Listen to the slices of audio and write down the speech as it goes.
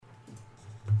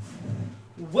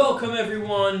Welcome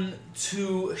everyone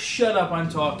to Shut Up, I'm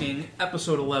Talking,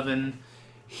 episode 11.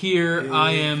 Here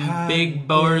I am, Big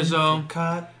Borzo.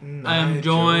 I am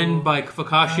joined by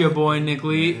Fakashio boy Nick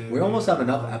Lee. We almost have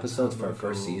enough episodes for our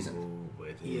first season.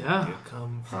 Yeah. Huh?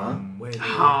 How?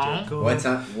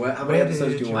 How many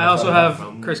episodes do you want? I also have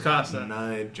Chris Costa.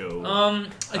 I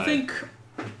think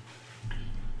I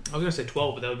was gonna say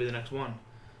 12, but that would be the next one.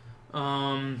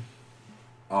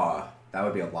 That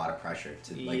would be a lot of pressure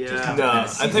to yeah. just have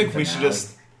I think we should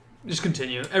just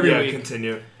continue every week.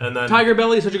 Continue, and then Tiger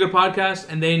Belly is such a good podcast,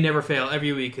 and they never fail.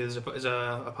 Every week is a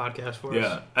podcast for us.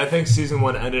 Yeah, I think season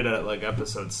 1 ended at like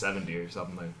episode 70 or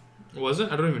something. Was it?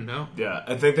 I don't even know. Yeah,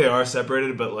 I think they are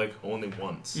separated, but like only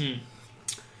once.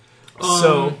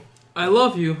 So I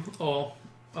love you all.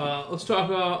 Let's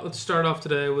talk. Let's start off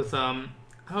today with how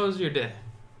was your day?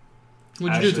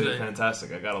 What'd you do today?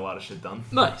 Fantastic. I got a lot of shit done.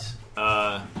 Nice.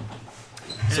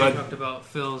 So I talked about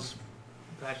Phil's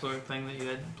bachelor thing that you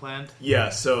had planned. Yeah.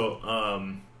 So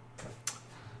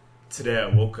today I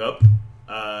woke up.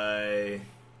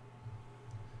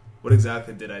 What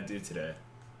exactly did I do today?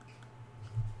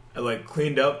 I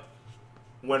cleaned up,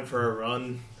 went for a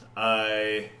run.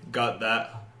 I got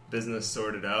that business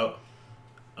sorted out.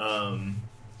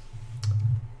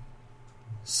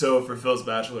 So for Phil's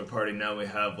bachelor party, now we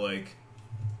have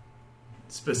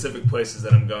specific places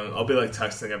that I'm going. I'll be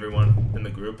texting everyone in the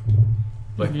group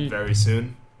very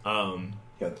soon. Yo,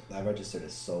 that registered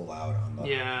is so loud on the...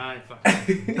 Yeah,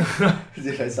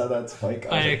 Dude, I saw that spike.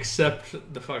 I accept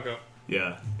the fuck up.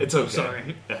 Yeah, it's okay. I'm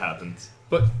sorry. It happens.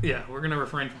 But yeah, we're gonna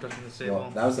refrain from touching the table. Well,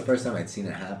 that was the first time I'd seen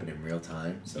it happen in real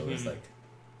time, so it was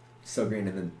so green,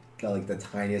 and then got the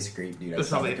tiniest grape, dude. I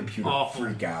saw the computer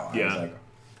freak out. Yeah. I was like,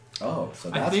 oh, so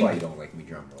that's why you don't like me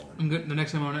drum rolling. I'm good. The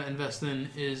next thing I want to invest in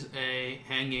is a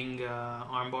hanging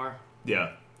armbar.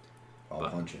 Yeah. I'll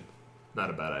punch it. Not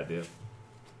a bad idea.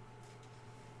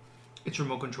 It's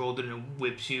remote controlled and it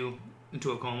whips you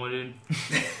into a coma, dude.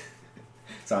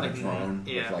 It's on a drone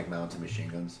with mounted machine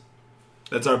guns.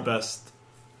 That's our best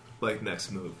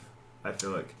next move, I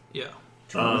feel like. Yeah.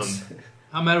 Drones.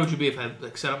 How mad would you be if I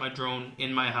set up my drone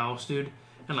in my house, dude,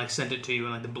 and sent it to you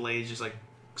and the blades just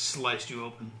sliced you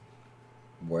open?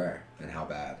 Where and how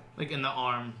bad? In the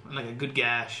arm and a good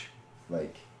gash.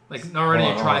 Already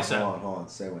a tricep. Hold on.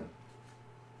 Say when.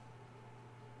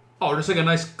 Oh, just a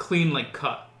nice clean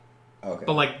cut. Okay.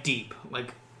 But deep,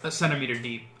 a centimeter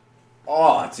deep.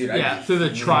 Oh, dude. Through the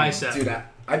tricep. Dude,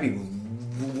 I'd be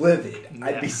livid. Yeah.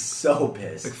 I'd be so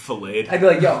pissed. Filleted. I'd be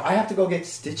like, yo, I have to go get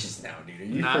stitches now, dude. Are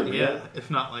you for real? Yeah, if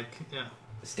not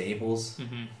Staples?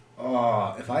 Mm-hmm.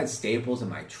 Oh, if I had staples in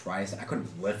my tricep, I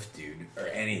couldn't lift, dude, or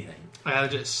anything. I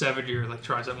had just severed your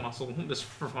tricep muscle just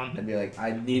for fun. I'd be like,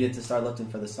 I needed to start lifting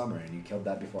for the summer, and you killed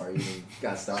that before I even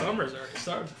got started. Summer's already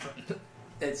started, friend.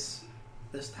 It's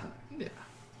this time. Yeah.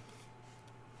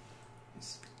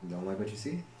 You don't like what you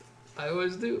see? I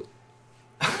always do.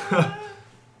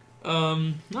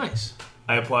 Nice.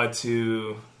 I applied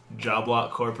to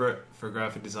JobLot Corporate for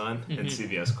graphic design and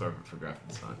CVS Corporate for graphic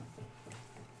design.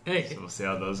 Hey. So we'll see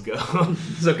how those go.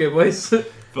 It's okay, boys.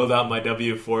 Filled out my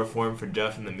W-4 form for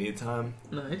Jeff in the meantime.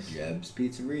 Nice. Jeb's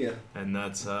Pizzeria. And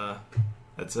that's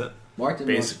it. Martin,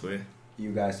 basically.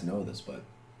 You guys to know this, but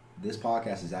this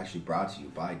podcast is actually brought to you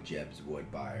by Jeb's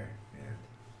Wood Buyer.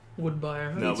 Wood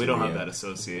Buyer. No, we don't have that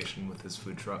association with his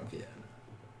food truck. Yeah.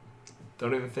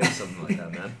 Don't even think something like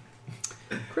that, man.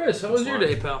 Chris, how was your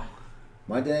day, pal?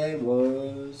 My day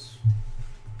was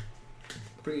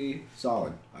pretty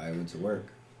solid. I went to work.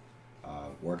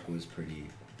 Work was pretty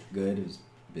good. It was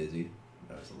busy.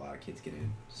 There was a lot of kids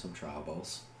getting some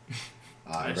troubles.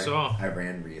 I saw. I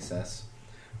ran recess.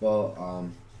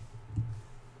 Well,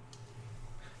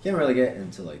 can't really get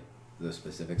into the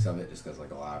specifics of it, just because a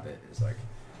lot of it is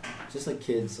just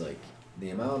kids, the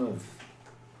amount of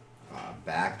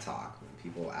back talk when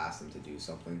people ask them to do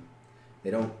something,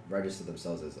 they don't register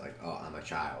themselves as oh, I'm a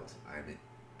child. I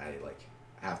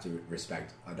have to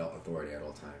respect adult authority at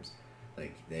all times.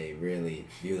 They really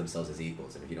view themselves as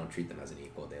equals, and if you don't treat them as an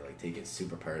equal, they take it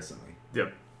super personally.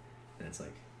 Yep. And it's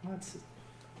what?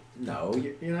 No,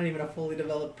 you're not even a fully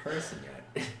developed person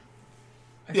yet.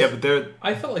 But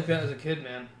I felt like that as a kid,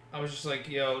 man. I was just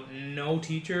yo, no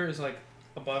teacher is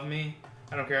above me.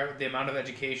 I don't care the amount of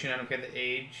education. I don't care the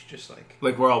age. Just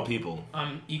we're all people.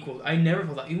 I'm equal. I never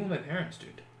felt that, even with my parents,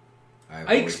 dude.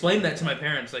 I explained that to my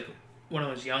parents when I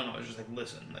was young. I was just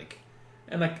listen,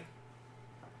 and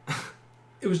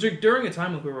it was during a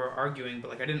time we were arguing,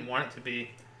 but I didn't want it to be.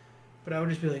 But I would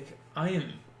just be I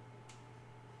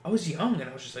was young, and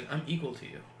I was just I'm equal to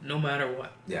you, no matter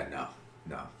what. Yeah, no.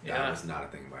 No, that was not a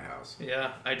thing in my house.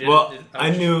 Yeah, I did. Well,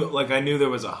 I knew there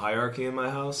was a hierarchy in my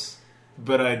house,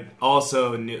 but I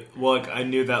also knew, I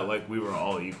knew that, like, we were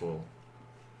all equal.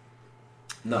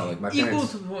 No, like, my equal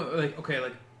parents... to the point, like, okay,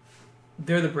 like,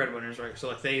 they're the breadwinners, right? So,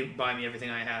 like, they buy me everything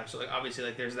I have. So, like, obviously,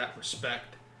 like, there's that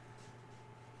respect.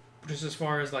 But just as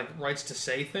far as, like, rights to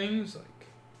say things, like,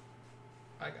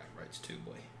 I got rights too,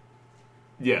 boy.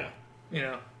 Yeah. You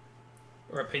know?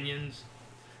 Or opinions.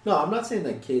 No, I'm not saying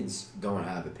that kids don't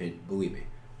have opinions. Believe me.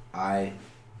 I,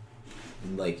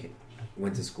 like,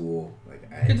 went to school.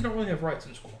 Kids don't really have rights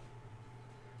in school.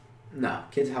 No,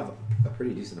 kids have a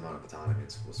pretty decent amount of autonomy in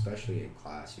school, especially in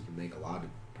class. You can make a lot of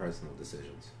personal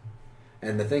decisions.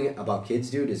 And the thing about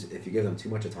kids, dude, is if you give them too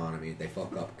much autonomy, they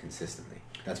fuck up consistently.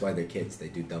 That's why they're kids. They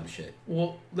do dumb shit.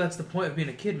 Well, that's the point of being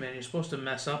a kid, man. You're supposed to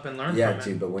mess up and learn from it. Yeah,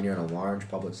 dude, but when you're in a large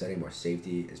public setting where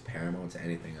safety is paramount to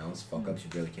anything else, fuck-ups you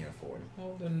really can't afford.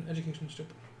 Well, then education's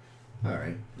stupid. All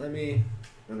right, let me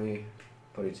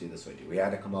put it to you this way, dude. We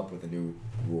had to come up with a new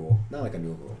rule. Not like a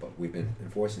new rule, but we've been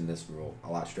enforcing this rule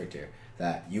a lot stricter,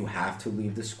 that you have to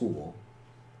leave the school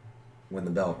when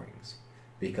the bell rings.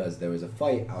 Because there was a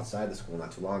fight outside the school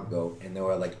not too long ago, and there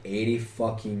were like 80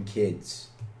 fucking kids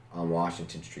on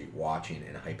Washington Street watching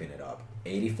and hyping it up.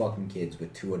 80 fucking kids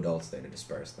with 2 adults there to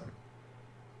disperse them.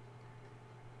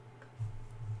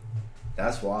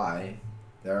 That's why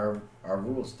there are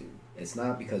rules, dude. It's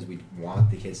not because we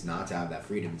want the kids not to have that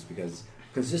freedom. It's because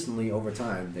consistently over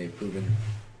time they've proven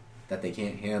that they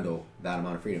can't handle that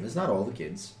amount of freedom. It's not all the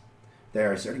kids.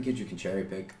 There are certain kids you can cherry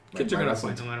pick. Kids are going to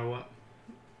fight no matter what.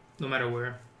 No matter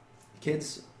where.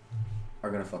 Kids are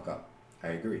going to fuck up. I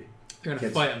agree. They're going to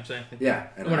fight, I'm saying. Yeah,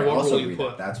 and no matter what rule you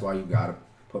put. That's why you got to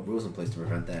put rules in place to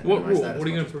prevent that. What rule? What are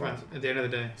you going to prevent at the end of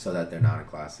the day? So that they're not in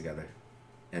class together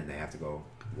and they have to go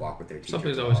walk with their teacher.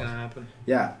 Something's always going to happen.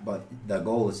 Yeah, but the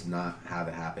goal is to not have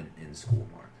it happen in school,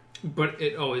 Mark. But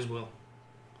it always will.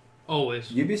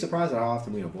 Always. You'd be surprised at how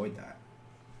often we avoid that.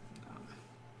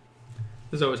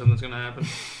 There's always something that's going to happen.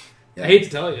 Yeah. I hate to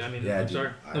tell you. I mean, I'm dude,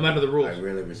 sorry. No matter the rules. I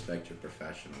really respect your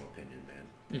professional opinion, man.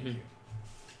 Thank you.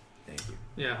 Thank you.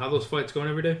 Yeah, how are those fights going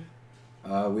every day?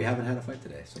 We haven't had a fight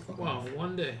today, so fuck wow, off.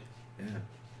 One day. Yeah.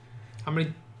 How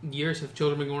many years have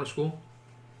children been going to school?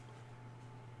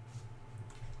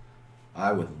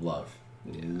 I would love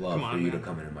for you to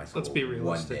come into my school. Let's be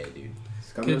realistic. One day, dude.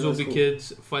 Kids will be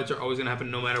kids. Fights are always going to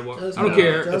happen no matter what. I don't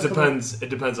care. It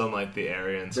depends on like the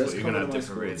area and school. You're going to have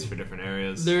different rates for different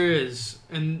areas. There is.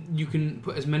 And you can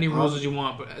put as many rules as you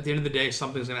want, but at the end of the day,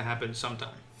 something's going to happen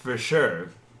sometime. For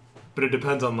sure. But it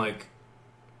depends on like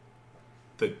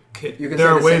the kid. There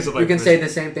are ways of like... You can say the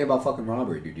same thing about fucking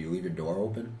robbery, dude. Do you leave your door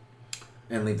open?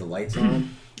 And leave the lights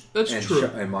on? That's true.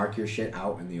 And mark your shit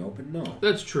out in the open? No.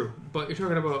 That's true. But you're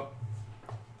talking about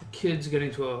kids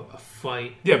getting to a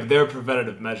fight. Yeah, but there are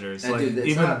preventative measures. And like, dude,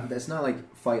 it's not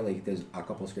like fight like there's a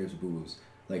couple of scrapes of boo-boos.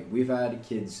 Like, we've had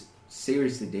kids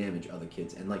seriously damage other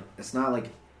kids. And, like, it's not like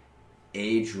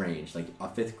age range. Like, a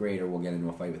 5th grader will get into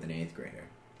a fight with an 8th grader.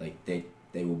 Like, they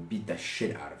will beat the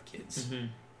shit out of kids.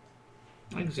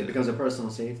 Mm-hmm. It becomes a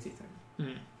personal safety thing.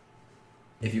 Mm-hmm.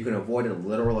 If you can avoid a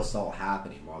literal assault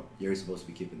happening while you're supposed to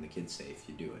be keeping the kids safe,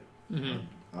 you do it.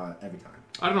 Mm-hmm. Every time.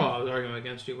 I don't know why I was arguing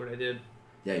against you, but I did.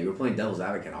 Yeah, you were playing devil's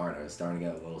advocate hard. I was starting to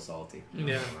get a little salty.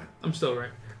 Yeah, I'm still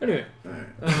right. Anyway. All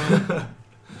right.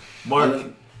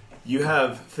 Mark, you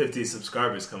have 50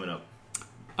 subscribers coming up.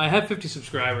 I have 50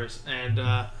 subscribers, and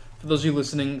for those of you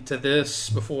listening to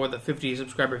this before the 50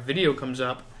 subscriber video comes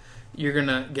up, you're going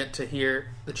to get to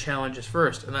hear the challenges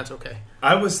first, and that's okay.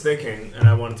 I was thinking, and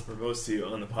I wanted to propose to you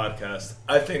on the podcast,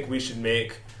 I think we should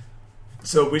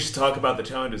we should talk about the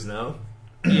challenges now.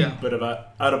 Yeah. But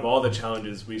out of all the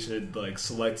challenges, we should like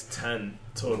select 10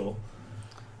 total.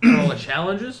 All the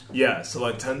challenges? Yeah,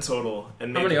 select 10 total.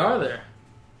 And how many are there?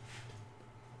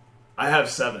 I have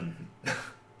 7.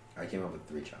 I came up with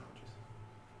 3 challenges.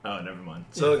 Oh, never mind.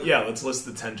 So yeah, let's list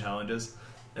the 10 challenges,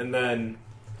 and then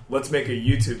let's make a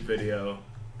YouTube video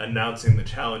announcing the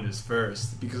challenges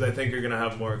first, because I think you're gonna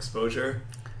have more exposure,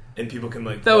 and people can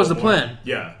like. That was the plan.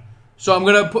 Yeah. So I'm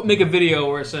gonna make a video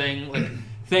where saying like,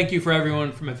 thank you for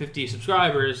everyone for my 50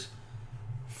 subscribers.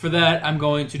 For that, I'm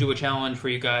going to do a challenge for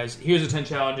you guys. Here's the 10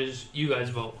 challenges. You guys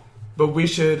vote. But we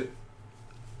should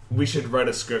write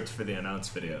a script for the announce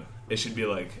video. It should be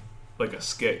like a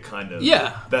skit kind of.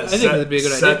 Yeah, I think that'd be a good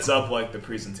idea. Sets up like the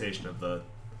presentation of the.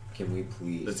 Can we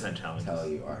please the 10 challenges. Tell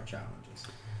you our challenges?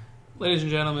 Ladies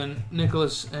and gentlemen,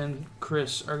 Nicholas and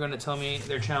Chris are going to tell me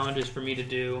their challenges for me to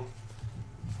do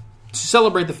to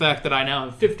celebrate the fact that I now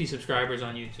have 50 subscribers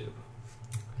on YouTube.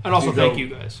 And also thank you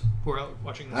guys who are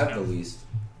watching this. I have the least,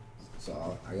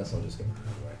 so I guess I'll just get mine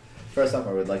out of the way. First off,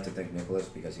 I would like to thank Nicholas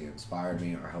because he inspired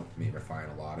me or helped me refine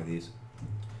a lot of these.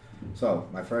 So,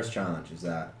 my first challenge is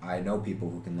that I know people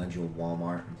who can lend you a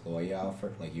Walmart employee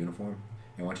outfit, like uniform.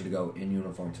 I want you to go in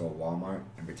uniform to a Walmart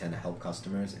and pretend to help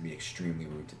customers and be extremely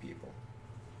rude to people.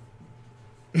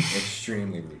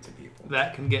 Extremely rude to people.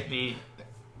 That can get me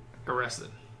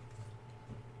arrested.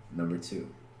 Number 2.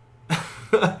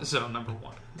 So, number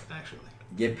 1, actually.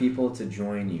 Get people to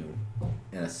join you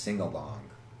in a sing-along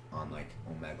on, like,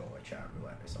 Omega or Chat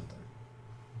Roulette or something.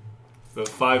 The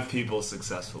 5 people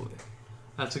successfully.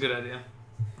 That's a good idea.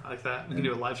 I like that. We can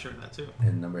do a live stream of that, too.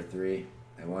 And number 3,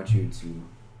 I want you to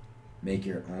make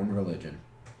your own religion.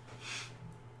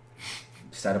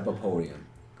 Set up a podium.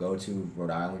 Go to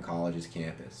Rhode Island College's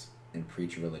campus and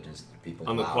preach religions to people.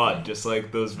 On the quad, just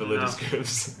like those religious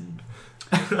groups.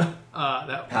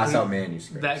 Pass out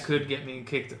manuscripts. That could get me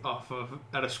kicked out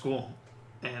of school.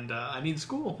 And I need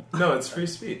school. No, it's free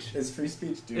speech. It's free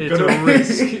speech, dude. It's a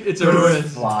risk. It's a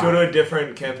risk. Go to a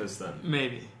different campus then.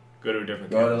 Maybe. Go to a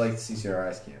different campus. Go to like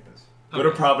CCRI's campus. Go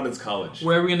to Providence College.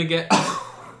 Where are we going to get...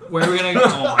 Where are we going to...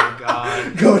 Oh my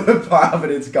god. Go to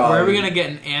Providence College. Where are we going to get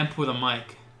an amp with a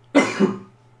mic?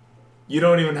 You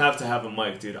don't even have to have a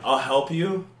mic, dude. I'll help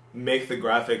you make the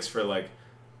graphics for like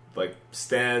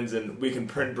stands, and we can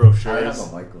print brochures. I have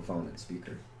a microphone and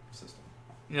speaker system.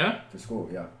 Yeah? For school,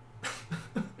 yeah.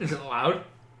 Is it loud?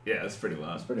 Yeah, it's pretty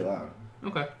loud. It's pretty loud.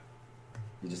 Okay.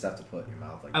 You just have to put your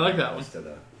mouth like. I like that one.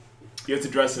 You have to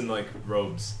dress in like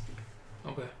robes.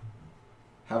 Okay.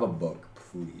 Have a book,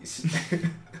 please.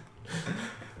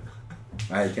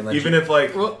 I can let Even if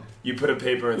like you put a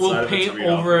paper inside we'll of it to read paint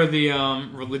over the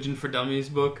Religion for Dummies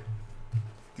book.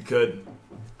 You could.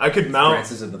 I could mount.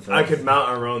 Francis of the Fifth. I could mount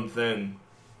our own thing,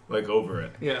 like over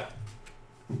it. Yeah.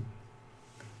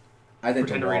 I think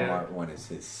the Walmart one is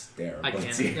hysterical. I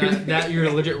can't. That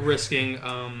you're legit risking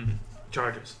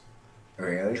charges.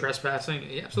 Really? Trespassing?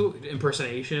 Yeah, absolutely.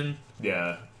 Impersonation.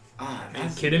 Yeah. Are you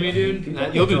kidding me, dude?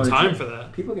 You'll do time for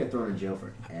that. People get thrown in jail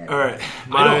for everything. All right.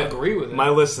 I don't agree with it. My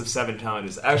list of 7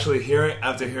 challenges. Actually,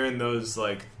 after hearing those,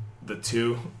 like, the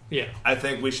 2, yeah, I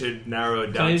think we should narrow it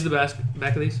down. Can I use the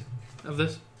back of these? Of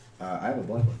this? I have a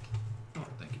blank one. Oh,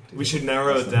 thank you. We should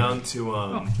narrow it down to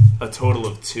a total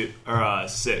of 2 or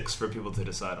 6 for people to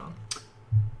decide on.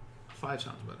 5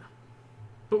 sounds better.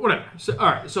 But whatever. So, all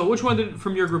right. So which one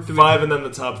from your group did 5 and then the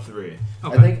top 3.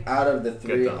 Okay. I think out of the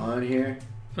 3 on here,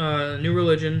 New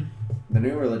Religion. The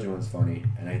New Religion one's funny,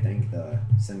 and I think the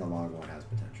sing-along one has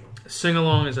potential.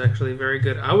 Sing-along is actually very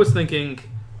good. I was thinking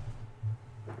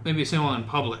maybe a sing-along in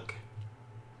public.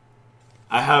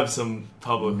 I have some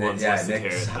public ones listed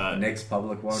here. Nick's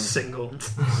public one. Sing-along.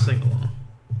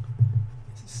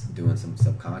 Just doing some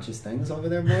subconscious things over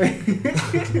there, boy.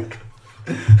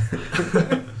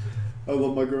 I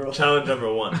love my girl. Challenge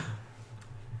number 1.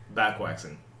 Back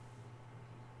waxing.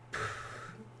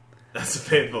 That's a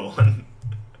painful one.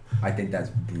 I think that's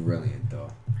brilliant, though.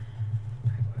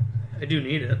 I do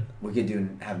need it. We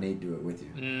could have Nate do it with you.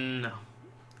 No.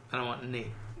 I don't want Nate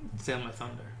to steal my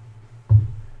thunder.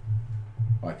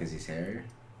 Why, because he's hairier?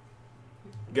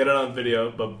 Get it on video,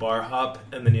 but bar hop,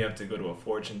 and then you have to go to a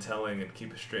fortune telling and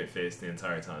keep a straight face the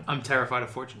entire time. I'm terrified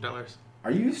of fortune tellers.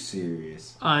 Are you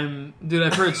serious? Dude,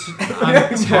 I've heard...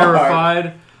 I'm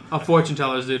terrified of fortune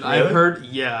tellers, dude. Really? I've heard...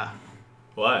 Yeah.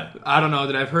 Why? I don't know,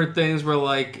 dude. I've heard things where,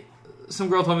 like... Some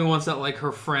girl told me once that, like,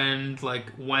 her friend, like,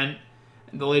 went...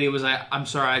 And the lady was like, I'm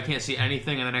sorry, I can't see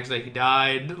anything. And the next day he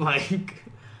died. Like...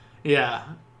 Yeah.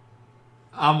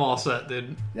 I'm all set,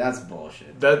 dude. That's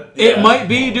bullshit. It might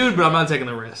be, dude, but I'm not taking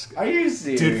the risk. Are you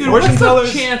serious? Dude, what's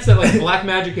the chance that, like, black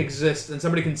magic exists and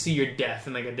somebody can see your death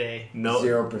in, like, a day? No.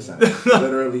 0%.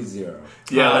 Literally 0.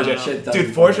 Yeah, legit.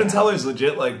 Dude, fortune tellers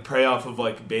legit, like, prey off of,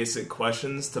 like, basic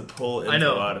questions to pull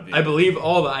info out of you. I believe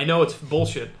all that. I know it's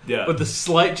bullshit. Yeah. But the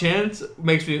slight chance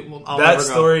makes me... Well, I'll that never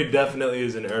go. story definitely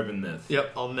is an urban myth.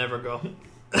 Yep, I'll never go.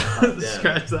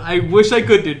 Scratch that. I wish I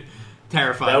could, dude.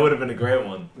 Terrified. That would have been a great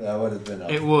one. That would have been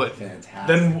fantastic.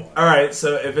 Then, alright,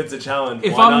 so if it's a challenge,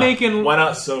 if why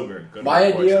not sober? Go to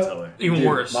my fortune idea, teller. Even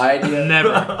worse. My idea, never.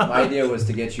 My idea was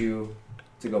to get you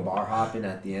to go bar hopping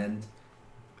at the end,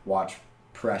 watch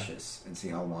Precious, and see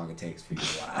how long it takes for you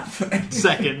to laugh.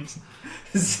 Seconds.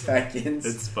 It's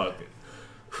fucking...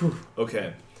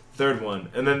 Okay, 3rd one.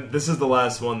 And then this is the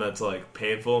last one that's, like,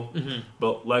 painful,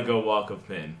 but Lego Walk of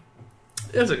Pain.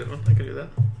 That's a good one. I can do that.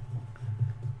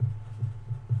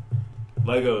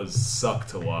 Legos suck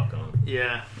to walk on.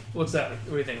 Yeah. What's that?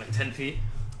 What do you think? Like 10 feet?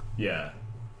 Yeah.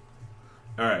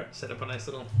 Alright. Set up a nice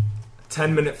little...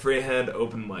 10-minute freehand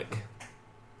open mic.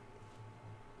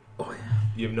 Oh, yeah.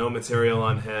 You have no material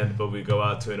on hand, but we go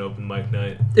out to an open mic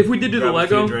night. If we did do the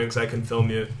Lego... a few drinks, I can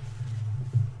film you.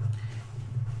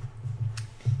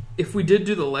 if we did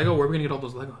do the Lego, where are we going to get all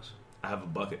those Legos? I have a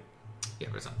bucket. Yeah,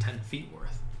 but it's not 10 feet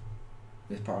worth.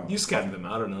 It's probably You scattered them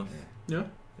out enough. Yeah?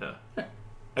 Yeah.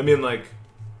 I mean, like,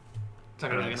 It's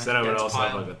not gonna be then I would also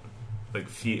have like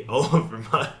feet all over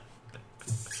my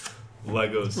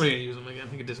Legos. What are you going to use them again?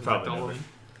 You could disinfect all of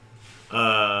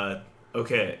them.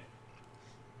 Okay.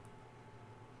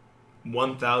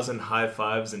 1,000 high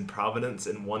fives in Providence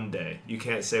in one day. You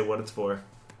can't say what it's for,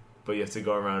 but you have to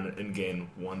go around and gain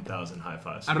 1,000 high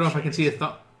fives. I don't know if I can see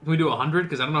Can we do 100?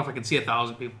 Because I don't know if I can see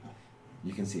 1,000 people.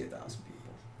 You can see 1,000 people.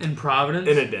 In Providence?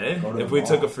 In a day? If we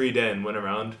took mall. a free day and went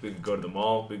around, we could go to the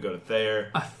mall, we could go to Thayer.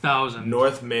 1,000.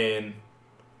 North Main.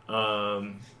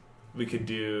 We could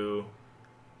do...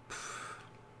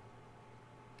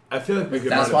 I feel like we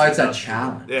could... That's why it's a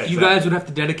challenge. Yeah, You guys would have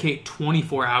to dedicate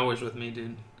 24 hours with me,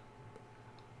 dude.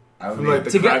 I would, From like the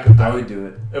To crack get- of I dawn. would do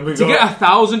it. And we To go, get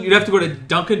 1,000, you'd have to go to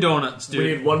Dunkin' Donuts, we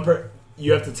dude. need one per...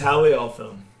 You have to tally, I'll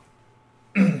film.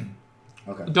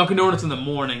 Okay. Dunkin' Donuts in the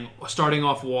morning, starting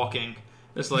off walking.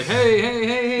 It's like,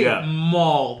 hey, Yeah.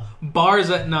 mall. Bars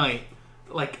at night.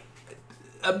 Like,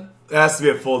 It has to be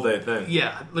a full day thing.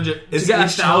 yeah, legit. Is to get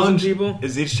each 1,000 challenge people,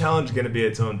 Is each challenge going to be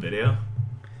its own video?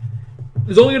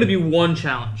 there's only going to be one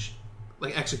challenge,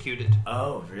 like, executed.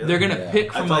 Oh, really? They're going to Yeah.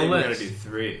 pick I from thought a you were going list. to do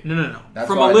 3. No. That's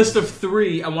From why a list this- of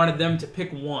 3, I wanted them to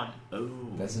pick one. Oh.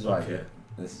 This is why okay.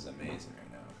 this is amazing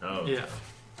right now. Oh. Yeah.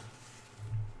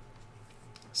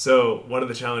 So, one of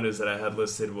the challenges that I had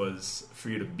listed was for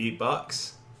you to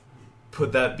beatbox,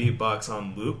 put that beatbox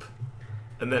on loop,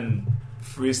 and then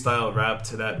freestyle rap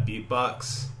to that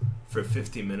beatbox for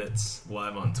 50 minutes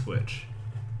live on Twitch.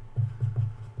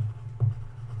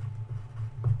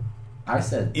 I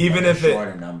said Even like if a it-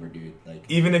 shorter number, dude. Like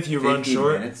Even if you run 15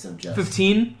 short, minutes of just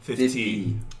 15?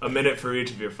 15. A minute for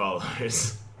each of your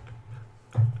followers.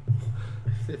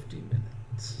 50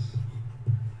 minutes.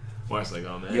 Mark's like,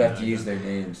 oh man. You have to use their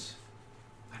names.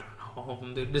 I don't know all of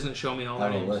them, dude. It doesn't show me all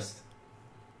Have their a names. list.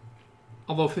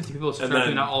 Although 50 people subscribe to then-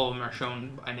 me, not all of them are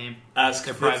shown by name. Ask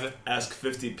They're 50, private. ask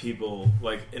 50 people,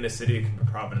 like in a city, it can be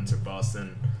Providence or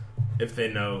Boston, if they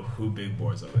know who Big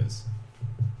Borzo is.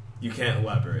 You can't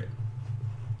elaborate.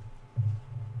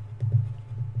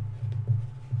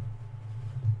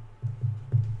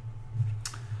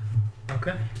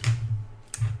 Okay.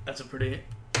 That's a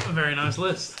very nice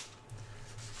list.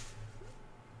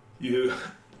 You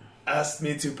asked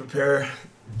me to prepare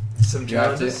some You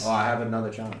have to. challenges. Oh, I have another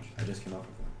challenge. I just came up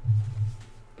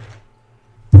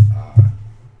with one.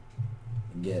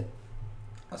 Get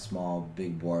a small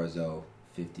Big Borzo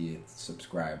 50th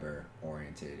subscriber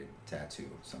orientated tattoo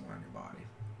somewhere on your body.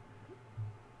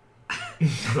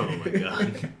 Oh my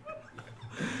god.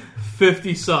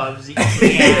 50 subs.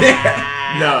 Yeah.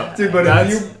 No, Dude, but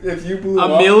that's if you blew A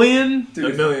up, million? a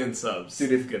million subs.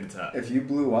 Dude, if- get a tap. if you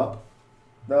blew up,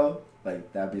 though,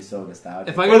 like that'd be so nostalgic.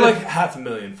 If I Or get like like,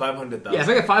 500,000, 500,000. yeah, if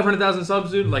I get 500,000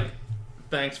 subs, dude, like,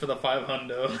 thanks for the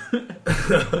 500.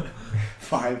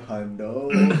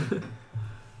 500.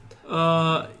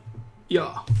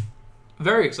 Yeah.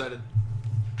 Very excited.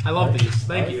 I love these.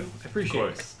 Thank you. I appreciate Of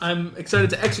it. course. I'm excited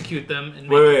to execute them. And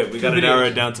Wait, make we 2 gotta videos. narrow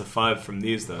it down to 5 from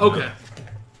these though. Okay.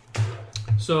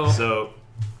 So,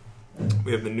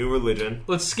 we have the new religion.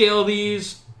 let's scale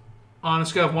these on a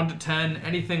scale of 1 to 10.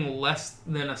 Anything less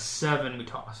than a 7, we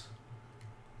toss.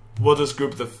 We'll just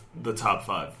group the top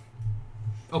 5.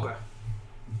 Okay.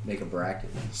 Make a bracket.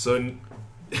 So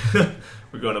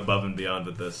we're going above and beyond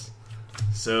with this.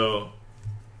 So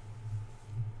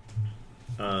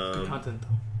Good content, though.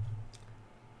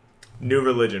 new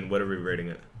religion, what are we rating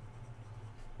it?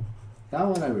 That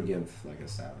one I would give like a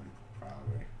 7,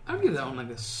 probably. I would give that one like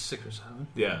a 6 or 7.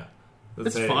 Yeah.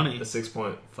 Let's That's say funny. a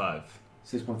 6.5.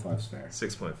 6.5 is fair.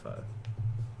 6.5.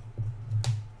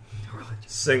 Religion.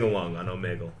 Sing along on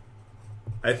Omegle.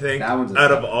 I think That one's a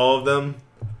out of 7. all of them,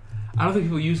 I don't think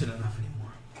people use it enough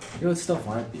anymore. You know, it's still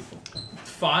 5 people.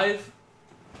 5?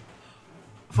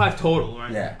 5 total,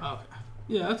 right? Yeah. Okay.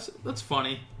 Yeah, that's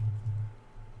funny.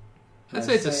 I'd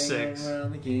say it's a 6.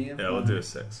 yeah, we'll do a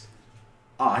 6.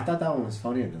 Oh, I thought that one was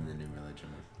funnier than the new religion.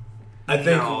 I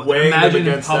think No, weighing them imagine in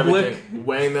against public. everything,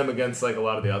 weighing them against like a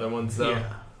lot of the other ones though.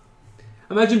 Yeah.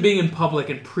 Imagine being in public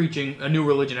and preaching a new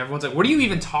religion. Everyone's like, "What are you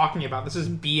even talking about? This is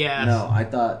BS." No, I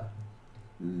thought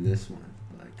this one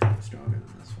like was stronger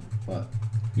than this one, but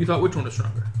You thought which one was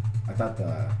stronger? I thought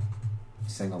the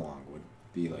sing along would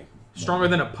be like Stronger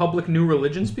than a public new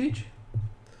religion speech?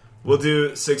 We'll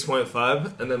do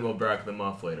 6.5 and then we'll bracket them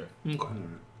off later. Okay.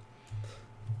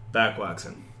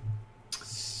 Backwaxing.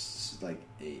 like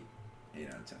 8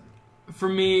 out of 10. For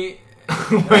me,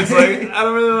 It's like I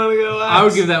don't really want to go last. I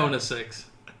would give that one a 6.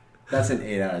 That's an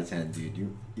 8 out of 10, dude.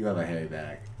 You have a hairy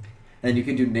back. And you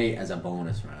can do Nate as a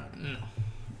bonus round. No.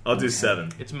 I'll do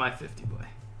 7. It's my 50, boy.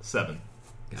 7.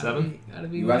 Gotta 7? Gotta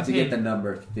be you have to get the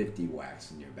number 50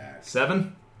 wax in your bag.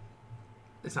 7?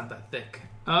 It's not that thick.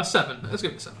 7. Let's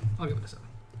give it a 7. I'll give it a 7.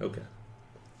 Okay.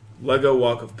 Lego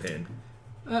Walk of Pain.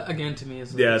 Again, to me,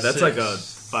 is yeah, that's 6. like a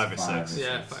 5 or 6.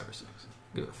 Yeah, 5 or 6.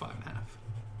 Give it a 5.5.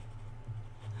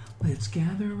 Let's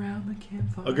gather around the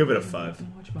campfire. I'll give it a 5.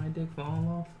 And watch my dick fall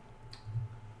off.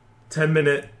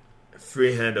 10-minute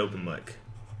freehand open mic.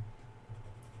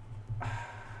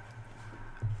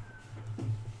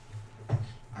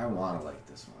 I want to like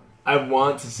this one. I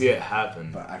want to see it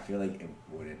happen. But I feel like it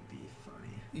wouldn't be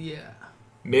funny. Yeah.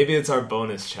 Maybe it's our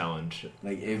bonus challenge.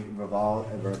 Like, it relies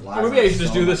Or maybe I should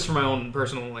just do this for my own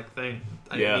personal thing.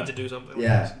 I need to do something.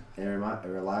 Yeah, it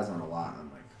relies on a lot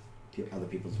on other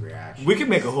people's reactions. We could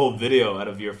make a whole video out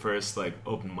of your first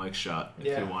open mic shot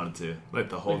if you wanted to,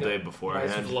 the whole day beforehand.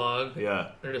 Nice vlog.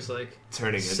 Yeah, they're just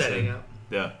turning setting into, up.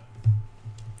 Yeah.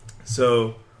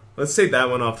 So let's take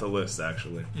that one off the list.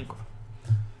 Actually,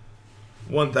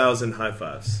 1,000 high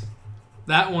fives.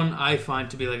 That one I find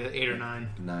to be like an 8 or 9.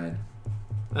 9.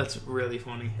 That's really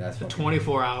funny. That's the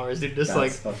 24 hours, dude. Just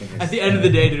at the end of the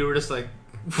day, dude, we're just like,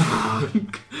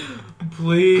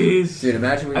 please. Dude,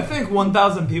 imagine I think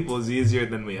 1,000 people is easier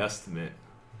than we estimate.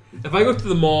 If I go to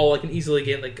the mall, I can easily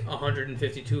get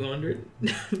 150, 200,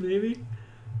 maybe.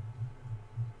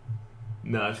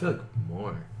 No, I feel like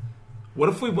more. What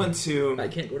if we went to... I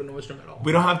can't go to Nordstrom at all.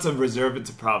 We don't have to reserve it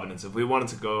to Providence. If we wanted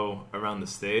to go around the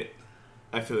state,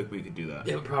 I feel like we could do that.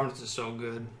 Yeah, but Providence is so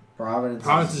good.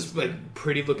 Providence is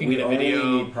pretty looking in a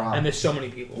video, and there's so many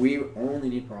people. We only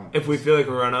need Providence. If we feel like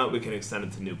we run out, we can extend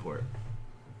it to Newport.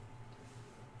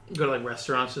 Go to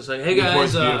restaurants, just hey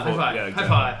guys, high five, yeah, exactly.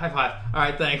 high five. All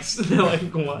right, thanks. They're like,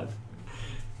 what?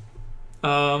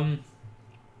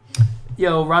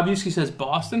 Yo, Rob Yuski says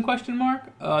Boston ? That's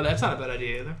not a bad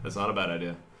idea either. That's not a bad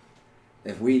idea.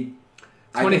 If we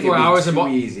 24 hours in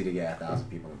Boston, easy to get 1,000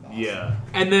 people in Boston. Yeah,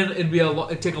 and then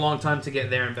it'd take a long time to get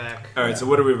there and back. All right, so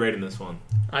what are we rating this one?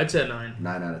 I'd say 9.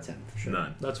 9 out of 10 for sure.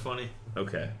 9. That's funny.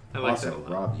 Okay. I like also, that a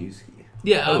lot. Rob Yuski.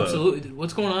 Yeah, hello. Absolutely, dude.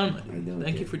 What's going on, man? How you doing,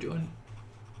 Thank kid? you for joining.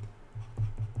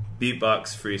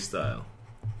 Beatbox freestyle.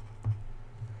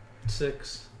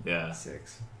 6. Yeah.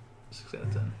 6. 6 out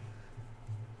of 10.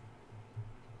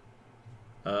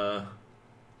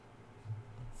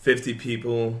 50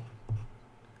 people.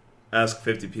 Ask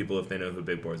 50 people if they know who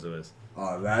Big Borzo is.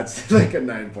 Oh, that's like a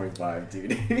 9.5,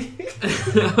 dude. I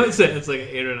would say it's like an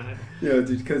 8 or 9. Yeah,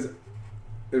 dude, because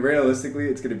realistically,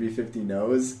 it's going to be 50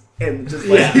 no's. And just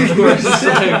of course.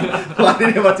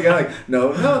 lining them up together no,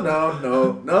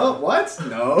 what?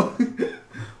 No.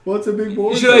 What's a Big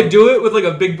Borzo? Should I do it with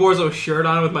a Big Borzo shirt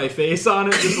on with my face on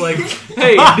it? Just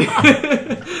hey,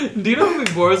 do you know who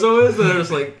Big Borzo is? And they're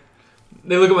just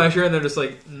they look at my shirt and they're just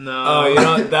no.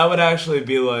 Oh, that would actually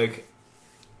be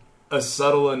a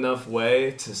subtle enough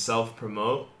way to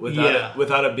self-promote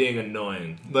without it being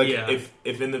annoying.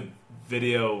 If in the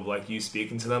video, you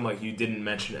speaking to them, you didn't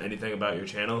mention anything about your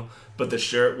channel, but the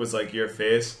shirt was your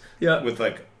face with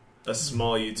a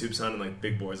small YouTube sign and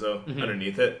Big Borzo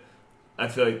underneath it, I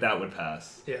feel like that would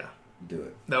pass. Yeah. Do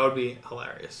it. That would be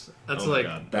hilarious. That's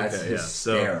that's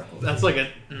hysterical. So, that's a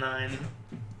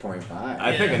 9.5.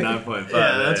 I think a 9.5.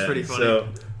 Yeah, that's pretty funny. So,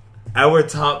 our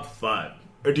top 5.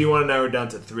 Or do you want to narrow it down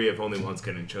to 3 if only one's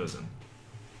getting chosen?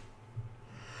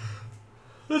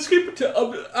 Let's keep it to...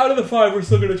 out of the 5, we're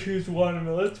still going to choose one.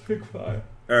 And let's pick 5.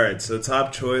 Alright, so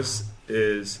top choice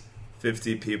is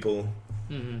 50 people.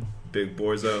 Mm-hmm. Big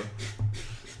Borzo.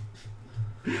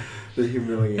 The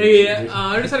humiliation. Hey,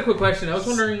 I just had a quick question. I was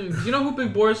wondering, do you know who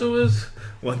Big Borzo is?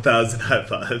 1,000 high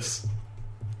fives.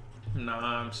 No,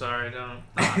 I'm sorry, I don't.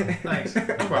 Thanks. No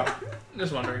problem.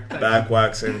 Just wondering. Thanks. Back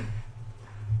waxing.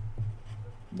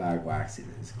 Back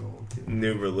waxing is gold, too.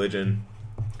 New religion.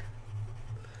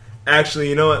 Actually,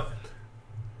 you know what?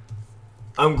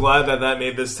 I'm glad that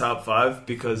made this top 5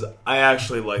 because I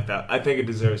actually like that. I think it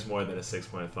deserves more than a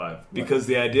 6.5 because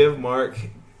the idea of Mark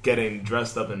getting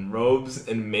dressed up in robes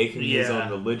and making his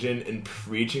own religion and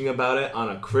preaching about it on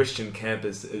a Christian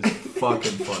campus is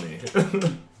fucking funny.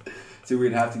 So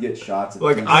we'd have to get shots of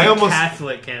I almost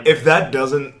Catholic campus. If that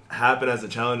doesn't happen as a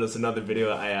challenge, that's another video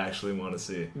I actually want to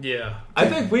see. Yeah. I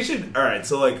think we should. All right,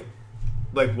 so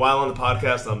while on the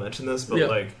podcast, I'll mention this,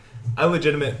 but I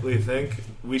legitimately think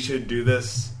we should do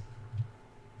this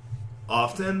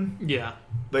often. Yeah.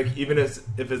 Even if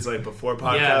it's before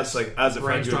podcasts, as a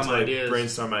friend group,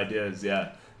 brainstorm ideas.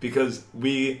 Yeah, because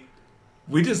we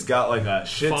just got a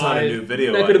shit ton of new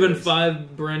video. That could have been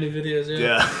 5 brand new videos.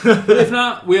 Yeah. But if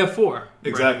not, we have 4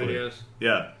 exactly brand new videos.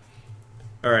 Yeah.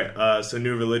 All right, so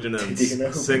New Religion and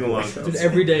sing along. Dude,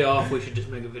 every day off, we should just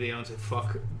make a video and say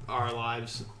 "fuck our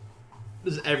lives."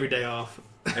 This is every day off.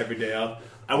 Every day off.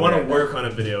 I want to work on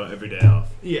a video every day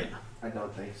off. Yeah. I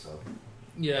don't think so.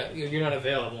 Yeah, you're not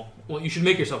available. Well, you should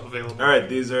make yourself available. All right,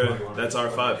 that's our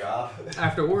 5.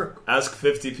 After work. Ask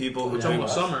 50 people who It's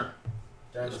almost summer.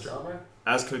 During the summer?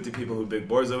 Ask 50 people who Big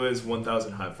Borzo is,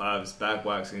 1,000 high fives,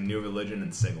 backwaxing, New Religion,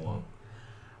 and sing along.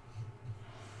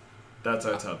 That's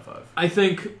our top 5. I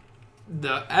think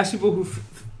ask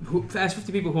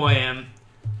 50 people who I am,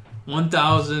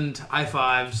 1,000 high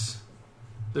fives.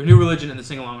 Their New Religion and the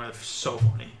sing along are so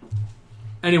funny.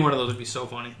 Any one of those would be so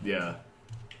funny. Yeah.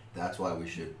 That's why we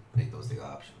should make those the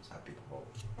options. Have people vote.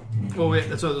 Well, wait,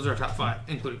 those are our top 5,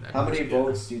 including that. How many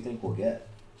votes do you think we'll get?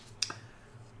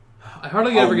 I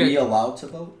hardly ever get. Are we allowed to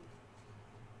vote?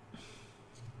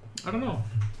 I don't know.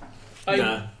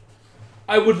 Nah.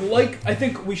 I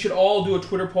think we should all do a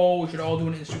Twitter poll. We should all do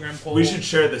an Instagram poll. We should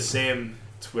share the same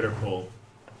Twitter poll.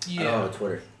 Yeah. I don't have a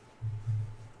Twitter.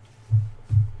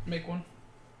 Make one.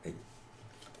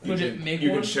 You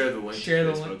can share the link to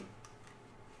Facebook.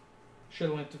 Share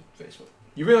the link to Facebook.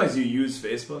 You realize you use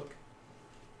Facebook?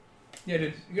 Yeah,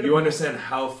 dude. You understand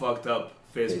how fucked up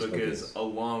Facebook is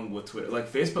along with Twitter. Like,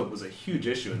 Facebook was a huge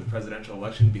issue in the presidential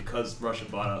election because Russia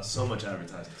bought out so much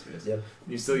advertising space. Yep.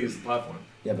 You still use the platform.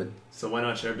 Yeah, but... So why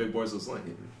not share Big Borzo's link?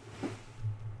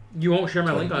 You won't share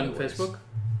my link on Facebook?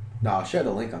 No, I'll share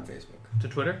the link on Facebook. To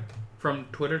Twitter? From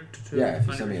Twitter to Twitter? Yeah, if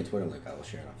you send me a Twitter link, I will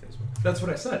share it on Facebook. That's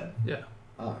what I said. Yeah.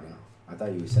 Oh, no. I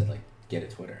thought you said, like, get a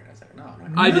Twitter. And I was like,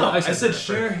 no. I said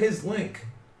share his link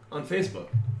on Facebook.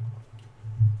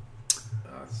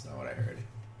 Oh, that's not what I heard.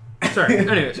 Sorry.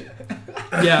 Anyways.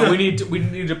 Yeah, we need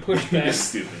to push that. You're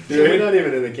stupid. Dude, we're not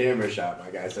even in the camera shot, my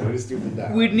guy, so who's stupid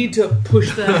now? We need to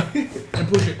push that and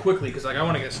push it quickly because I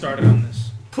want to get started on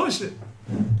this. Push it.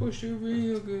 Push it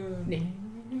real good.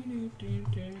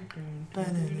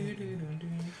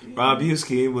 Rob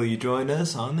Yuski, will you join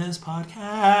us on this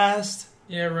podcast?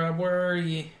 Yeah, Rob, where are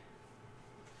you?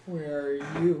 Where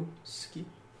are you, Ski?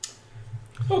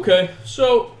 Okay,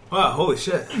 so... Wow, holy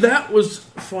shit. That was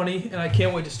funny, and I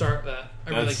can't wait to start that. I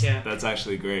really can't. That's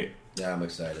actually great. Yeah, I'm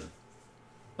excited.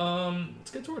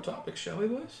 Let's get to our topics, shall we,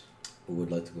 boys? Who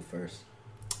would like to go first?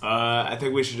 I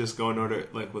think we should just go in order,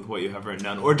 like, with what you have written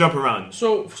down. Or jump around.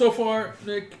 So far,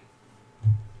 Nick,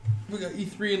 we got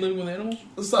E3 and Living with Animals.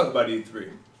 Let's talk about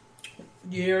E3.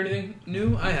 You hear anything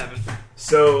new? I haven't.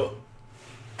 So,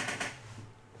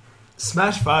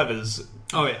 Smash 5 is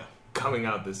coming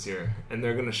out this year, and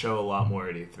they're going to show a lot more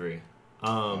at E3.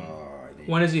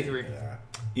 When is E3?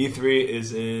 E3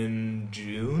 is in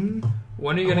June.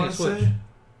 When are you getting a Switch?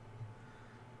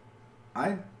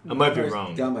 I might be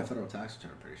wrong. Down my federal tax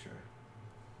return, I'm pretty sure.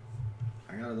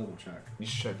 I gotta double check. You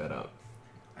should check that out.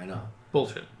 I know.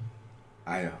 Bullshit.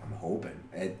 I'm hoping.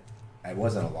 It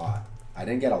wasn't a lot. I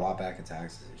didn't get a lot back in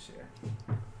taxes this year.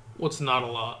 What's not a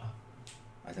lot?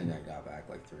 I think I got back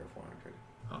like 300 or 400.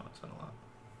 Oh, that's not a lot.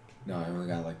 No, I only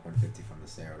got like 150 from the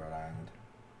state of Rhode Island.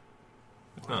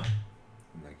 Huh.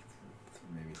 And like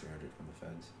maybe 300 from the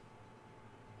feds.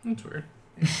 That's weird.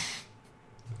 Yeah.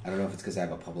 I don't know if it's because I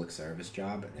have a public service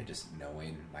job and they're just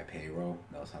knowing my payroll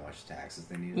knows how much taxes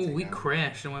they need to take we out.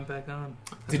 Crashed and went back on.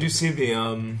 Did you see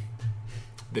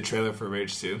the trailer for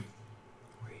Rage 2?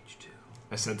 Rage 2.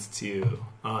 I sent it to you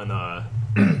on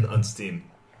on Steam.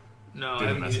 No, I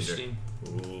haven't used Steam.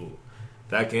 Ooh.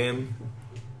 That game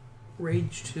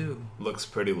Rage 2 looks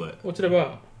pretty lit. What's it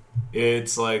about?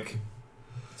 It's like...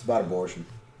 It's about abortion.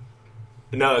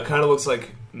 No, it kind of looks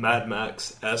like Mad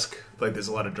Max-esque. Like, there's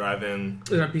a lot of driving.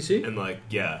 Is it on PC? And, like,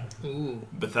 yeah. Ooh.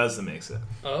 Bethesda makes it.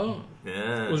 Oh.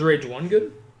 Yeah. Was Rage 1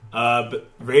 good? But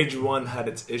Rage 1 had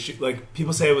its issue. Like,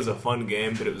 people say it was a fun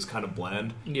game, but it was kind of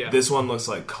bland. Yeah. This one looks,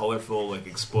 like, colorful, like,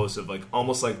 explosive, like,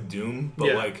 almost like Doom,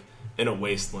 but, like, in a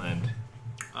wasteland.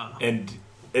 And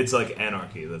it's, like,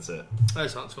 anarchy. That's it.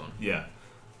 That sounds fun. Yeah.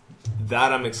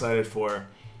 That I'm excited for.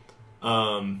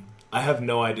 I have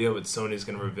no idea what Sony's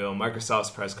going to reveal.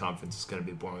 Microsoft's press conference is going to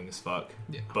be boring as fuck.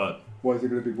 Yeah. But why is it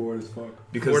going to be boring as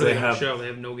fuck? Because they have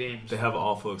no games. They have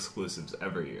awful exclusives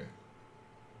every year.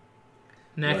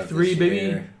 Knack 3,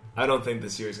 baby. I don't think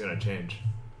this year is going to change.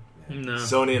 Yeah. No.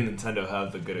 Sony and Nintendo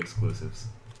have the good exclusives.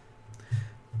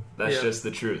 That's just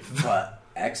the truth. But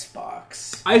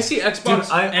Xbox. I see Xbox.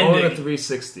 Dude, I ending. own a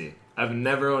 360. I've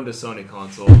never owned a Sony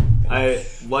console. I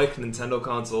like Nintendo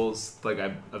consoles. Like, I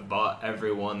bought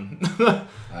every one.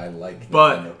 I like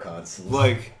Nintendo consoles.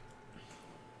 Like,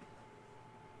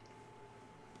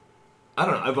 I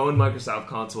don't know. I've owned Microsoft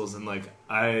consoles, and, like,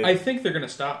 I think they're going to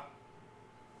stop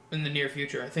in the near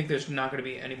future. I think there's not going to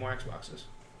be any more Xboxes.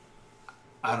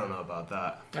 I don't know about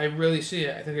that. I really see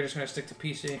it. I think they're just going to stick to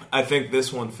PC. I think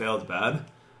this one failed bad,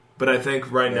 but I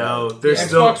think right now The there's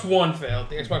still Xbox One failed,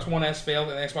 the Xbox One S failed,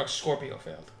 and the Xbox Scorpio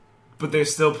failed. But they're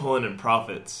still pulling in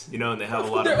profits, you know, and they have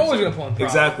a lot. They're always going to pull in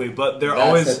profits. Exactly, but That's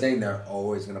always the thing. They're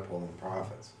always going to pull in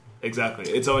profits.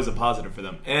 Exactly, it's always a positive for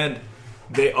them, and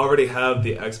they already have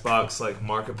the Xbox like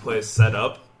marketplace set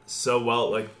up so well.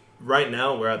 Like right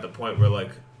now, we're at the point where like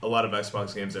a lot of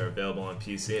Xbox games are available on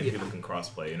PC and people can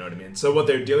crossplay. You know what I mean? So what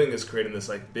they're doing is creating this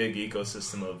like big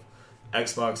ecosystem of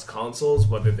Xbox consoles,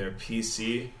 whether they're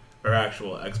PC or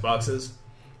actual Xboxes.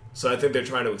 So I think they're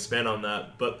trying to expand on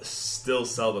that, but still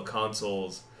sell the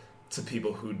consoles to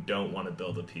people who don't want to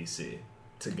build a PC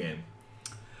to game.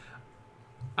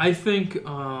 I think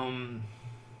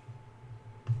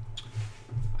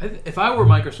if I were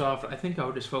Microsoft, I think I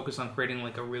would just focus on creating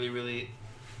like a really, really,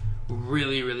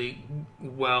 really, really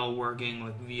well-working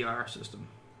like VR system.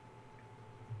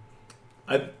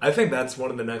 I think that's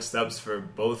one of the next steps for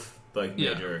both like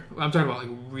major. I'm talking about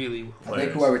like really. Players. I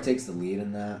think whoever takes the lead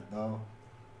in that though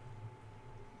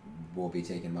will be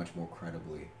taken much more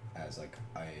credibly as like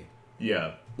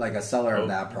a seller of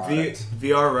that product.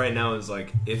 VR right now is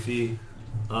like iffy.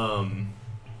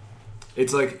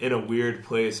 It's like in a weird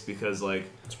place because like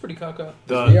it's pretty caca.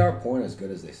 Is VR porn as good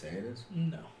as they say it is?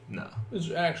 No. It's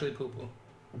actually poo-poo.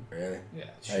 Really? Yeah.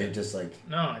 Are you just like?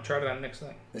 No, I tried it on next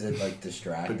thing. Is it like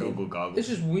distracting? The Google goggles. It's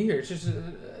just weird. It's just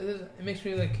it makes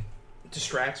me like it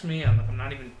distracts me. I'm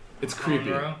not even. It's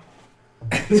creepy.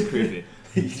 It's creepy.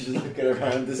 You just looking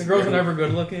around. The girls are never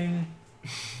good looking.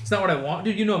 It's not what I want,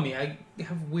 dude. You know me. I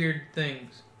have weird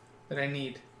things that I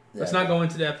need. Yeah. Let's not go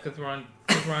into depth because we're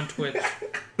on Twitch.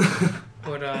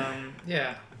 But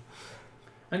yeah,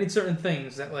 I need certain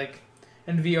things that like,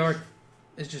 and VR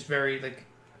is just very like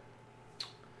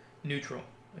neutral.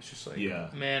 It's just like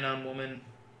man on woman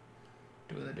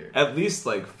doing the dirt. At least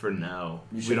like for now,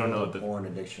 we don't know the porn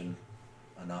addiction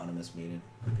anonymous meeting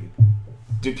for people.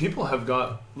 Dude, people have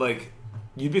got like,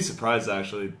 you'd be surprised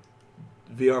actually.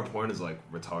 VR porn is like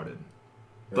retarded.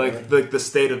 Really? Like the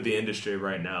state of the industry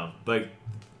right now. Like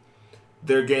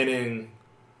they're gaining.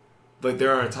 Like,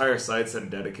 there are entire sites that are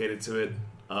dedicated to it.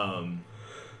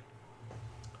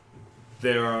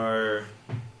 There are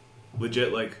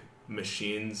legit, like,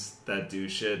 machines that do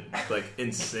shit, like, in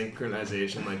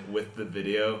synchronization, like, with the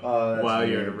video while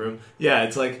you're in a room. Yeah,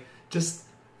 it's like, just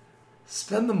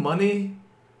spend the money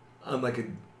on, like,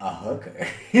 a hooker.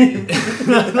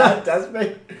 That's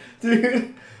me.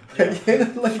 Dude.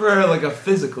 For, like, a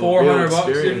physical $400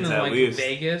 experience, in, at like, least.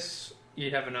 Vegas,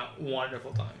 you'd have a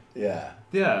wonderful time. Yeah.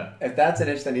 Yeah. If that's an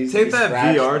itch that needs to be that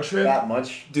VR trip that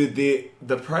much, dude.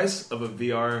 The price of a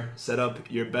VR setup,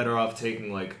 you're better off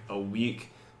taking like a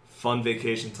week fun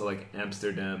vacation to like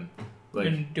Amsterdam, like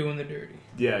and doing the dirty.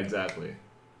 Yeah, exactly.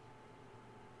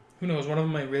 Who knows? One of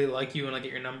them might really like you and like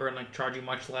get your number and like charge you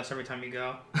much less every time you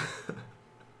go.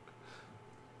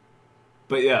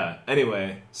 But yeah,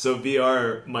 anyway, so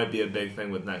VR might be a big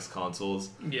thing with next consoles.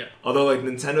 Yeah. Although like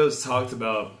Nintendo's talked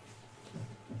about.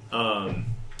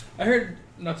 I heard,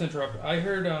 not to interrupt, I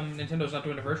heard Nintendo's not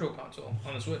doing a virtual console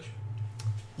on the Switch.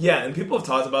 Yeah, and people have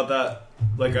talked about that.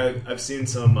 Like, I've seen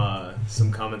some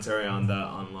commentary on that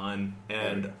online,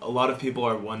 and a lot of people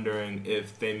are wondering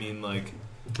if they mean, like...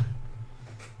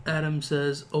 Adam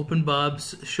says, open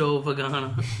Bob's show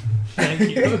Vagana. Thank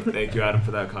you. Thank you, Adam,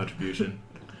 for that contribution.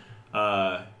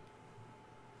 What'd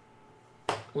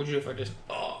you do if I just,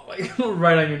 like,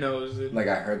 right on your nose? Dude. Like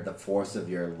I heard the force of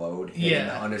your load hitting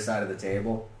the underside of the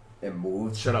table. It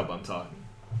moved. Shut up, I'm talking.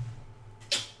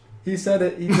 He said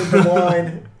it. He did the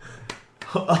line.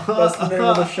 That's the name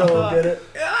of the show. Get it?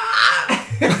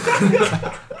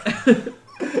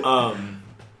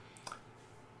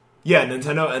 Yeah,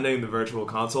 Nintendo ending the virtual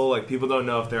console. Like, people don't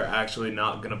know if they're actually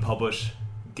not going to publish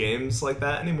games like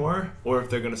that anymore, or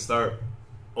if they're going to start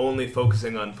only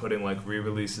focusing on putting like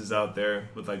re-releases out there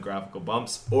with like graphical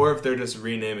bumps, or if they're just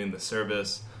renaming the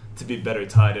service to be better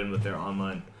tied in with their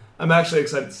online. I'm actually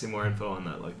excited to see more info on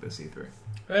that, like this E3.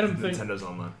 Nintendo's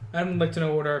online. I'd like to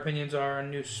know what our opinions are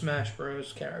on new Smash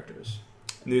Bros. Characters.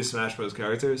 New Smash Bros.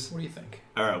 Characters? What do you think?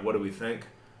 Alright, what do we think?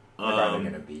 Are there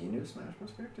going to be new Smash Bros.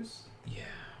 Characters? Yeah.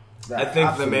 I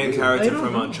think the main character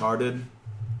from Uncharted.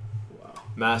 Wow.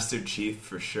 Master Chief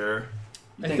for sure.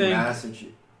 I think Master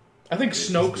Chief. I think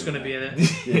Snoke's going to be in it.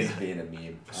 He's being a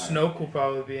meme. Snoke will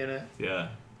probably be in it. Yeah.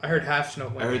 I heard half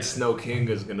Snoke might be in it. I heard Snow King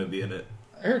is going to be in it.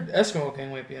 I heard Eskimo King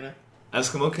might be in it.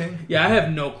 Eskimo King? Yeah, I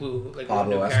have no clue. Like, what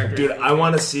new character. Dude, I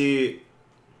want to see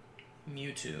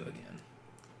Mewtwo again.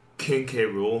 King K.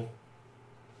 Rool.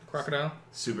 Crocodile?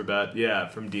 Super bad. Yeah,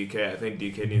 from DK. I think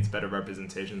DK needs better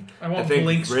representation. I want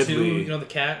Blinks too. You know the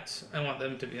cats? I want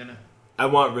them to be in it. I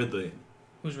want Ridley.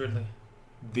 Who's Ridley?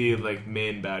 The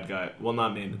main bad guy. Well,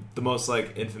 not main. The most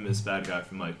infamous bad guy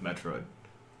from Metroid.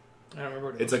 I don't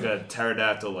remember. It's a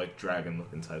pterodactyl dragon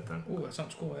looking type thing. Ooh, that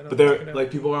sounds cool. But they're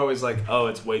people are always oh,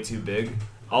 it's way too big.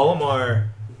 Olimar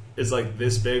is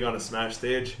this big on a Smash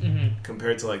stage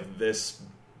compared to this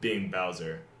being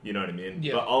Bowser. You know what I mean?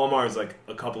 Yeah. But Olimar is a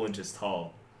couple inches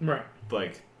tall. Right.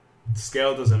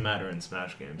 Scale doesn't matter in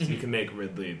Smash games. You can make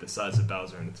Ridley the size of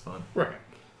Bowser and it's fun. Right.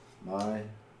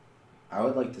 I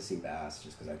would like to see Bass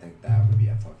just because I think that would be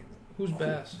a fucking. Who's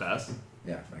Bass? Bass?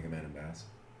 Yeah, Mega Man and Bass.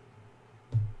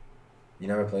 You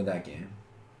never played that game?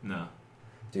 No.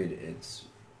 Dude, it's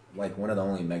one of the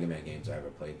only Mega Man games I ever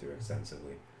played through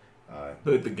extensively.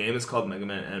 The game is called Mega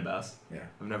Man and Bass? Yeah.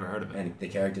 I've never heard of it. And the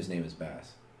character's name is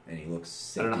Bass. And he looks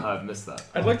sick. I don't know how I've missed that.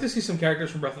 I'd like to see some characters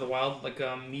from Breath of the Wild, like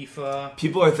Mifa.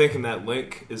 People are thinking that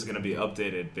Link is going to be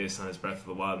updated based on his Breath of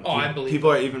the Wild. I believe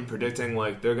people are even predicting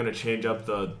they're going to change up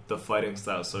the fighting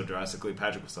style so drastically.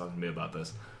 Patrick was talking to me about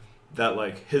this.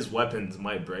 That his weapons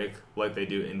might break like they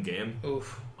do in game.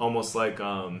 Oof. Almost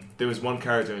there was one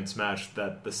character in Smash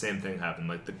that the same thing happened.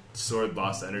 The sword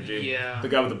lost energy. Yeah. The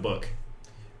guy with the book.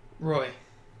 Roy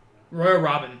or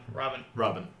Robin? Robin.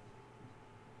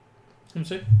 Let me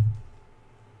see.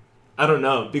 I don't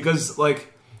know because all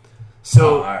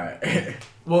right.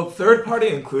 Well, third-party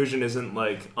inclusion isn't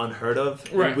unheard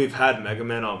of. Right. We've had Mega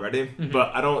Man already,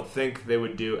 but I don't think they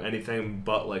would do anything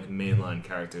but mainline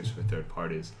characters for third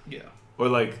parties. Yeah. Or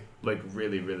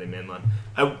really, really mainline.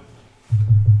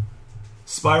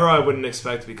 Spyro I wouldn't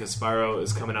expect because Spyro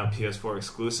is coming out PS4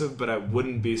 exclusive, but I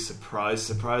wouldn't be surprised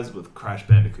with Crash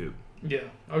Bandicoot. Yeah,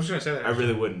 I was just gonna say that. I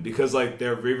really wouldn't because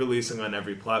they're re-releasing on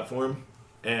every platform.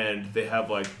 And they have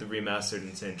the remastered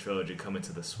Insane Trilogy coming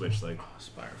to the Switch. Spyro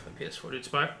for the PS4, dude.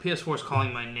 PS4 is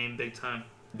calling my name big time.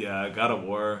 Yeah, God of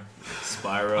War,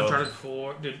 Spyro, Uncharted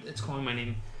 4, dude. It's calling my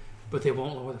name, but they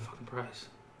won't lower the fucking price.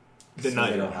 They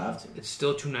don't have to. It's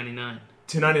still $299.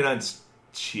 $299's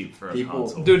cheap for a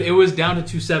console, dude. It was down to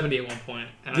 $270 at one point.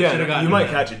 And you might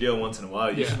catch a deal once in a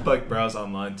while. You should browse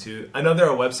online too. I know there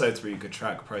are websites where you could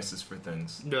track prices for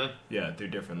things. Really? Yeah, through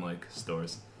different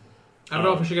stores. I don't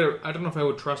know if I should get. I don't know if I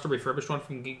would trust a refurbished one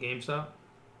from GameStop.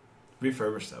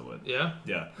 Refurbished, I would. Yeah.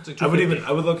 Yeah. I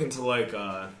would look into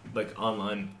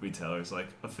online retailers,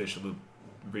 officially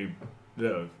through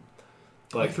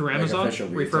Amazon.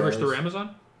 Refurbished through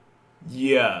Amazon.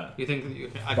 Yeah. You think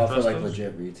I can trust those?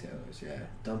 Legit retailers? Yeah.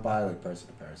 Don't buy person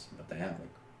to person, but they have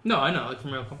No, I know,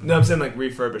 from real companies. No, I'm saying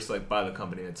refurbished, by the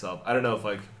company itself. I don't know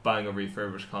if buying a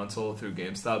refurbished console through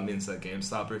GameStop means that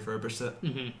GameStop refurbished it.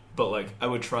 Mm-hmm. But I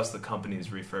would trust the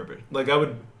company's refurbished. I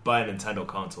would buy a Nintendo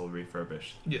console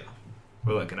refurbished. Yeah.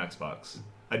 Or an Xbox.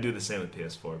 I'd do the same with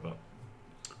PS4, but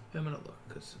I'm gonna look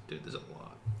because dude, there's a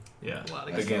lot. Yeah. A lot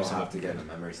of games. I still have to get a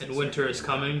memory stick. And winter is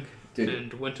coming. Dude,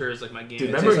 and winter is my game.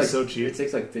 Dude, memory is so cheap. It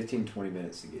takes 15-20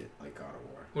 minutes to get God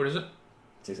of War. What is it?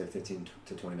 It takes 15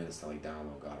 to 20 minutes to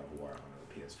download God of War on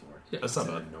the PS4. Yeah, that's not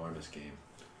bad. An enormous game.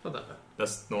 Not that bad.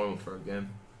 That's normal for a game.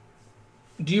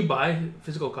 Do you buy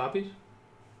physical copies?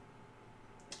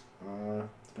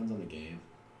 Depends on the game.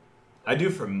 I do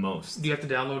for most. Do you have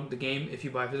to download the game if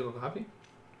you buy a physical copy?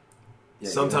 Yeah,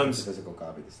 sometimes the physical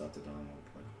copy, the stuff to download,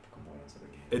 components of the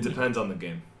game. It depends on the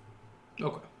game.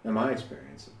 Okay. In my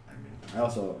experience, I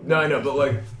also no, I know,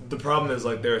 but the problem is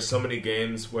there are so many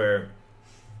games where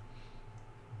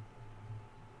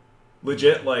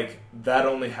legit that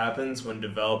only happens when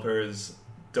developers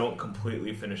don't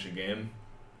completely finish a game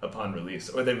upon release,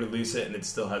 or they release it and it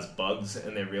still has bugs,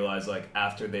 and they realize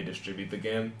after they distribute the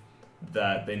game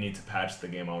that they need to patch the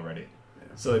game already.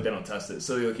 Yeah. So they don't test it.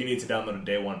 So you need to download a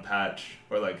day one patch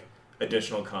or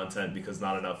additional content because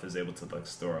not enough is able to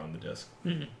store on the disc.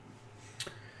 Mm-hmm.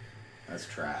 That's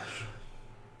trash.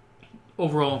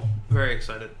 Overall, very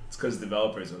excited. It's because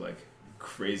developers are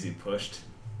crazy pushed,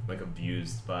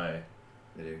 abused by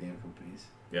video game companies.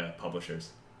 Yeah,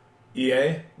 publishers.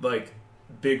 EA,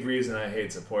 big reason I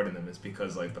hate supporting them is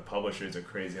because the publishers are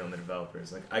crazy on the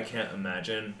developers. I can't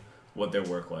imagine what their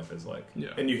work life is like. Yeah.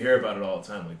 And you hear about it all the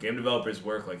time. Game developers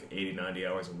work 80, 90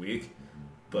 hours a week.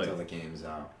 Mm-hmm. Until the game's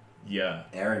out. Yeah.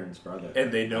 Aaron's brother.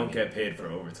 And they don't get paid for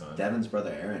overtime. Devin's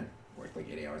brother Aaron worked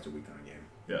 80 hours a week on a game.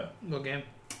 Yeah. What game?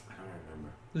 I don't remember.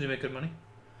 Does he make good money?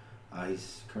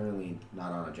 He's currently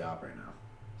not on a job right now.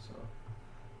 So.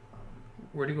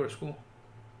 Where do you go to school?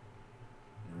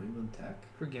 New England Tech.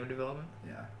 For game development?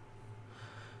 Yeah.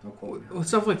 No quote. With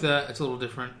stuff like that, it's a little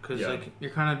different because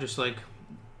you're kind of just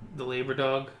the labor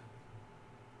dog.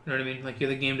 You know what I mean? You're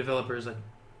the game developers.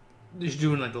 just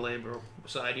doing like the labor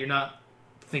side. You're not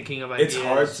thinking of ideas. It's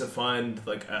hard to find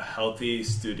like a healthy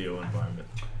studio environment.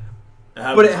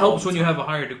 But it helps when you have a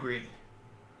higher degree.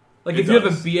 Like if you have a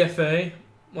BFA,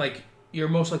 like you're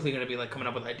most likely going to be like coming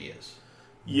up with ideas.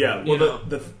 Yeah, well,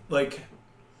 the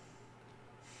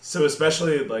so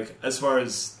especially like as far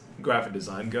as graphic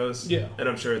design goes, yeah, and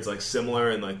I'm sure it's like similar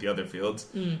in like the other fields.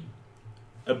 Mm.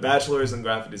 A bachelor's in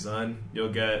graphic design,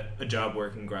 you'll get a job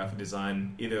working graphic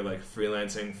design, either like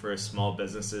freelancing for small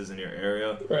businesses in your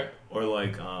area, right, or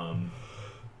like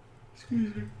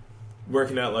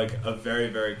working at like a very,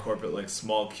 very corporate, like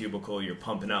small cubicle. You're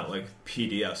pumping out like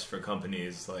PDFs for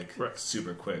companies like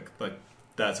super quick. Like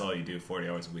that's all you do, 40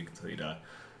 hours a week until you die.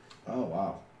 Oh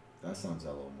wow, that sounds a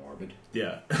little morbid.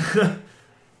 Yeah.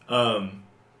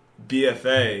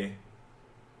 BFA,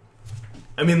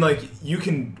 I mean, like, you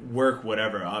can work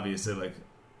whatever, obviously,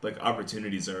 like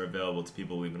opportunities are available to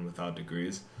people even without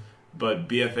degrees, but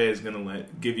BFA is going to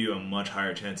give you a much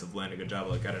higher chance of landing a job,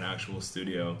 like, at an actual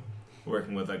studio,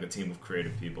 working with, like, a team of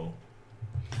creative people.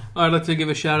 I'd like to give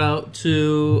a shout-out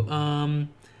to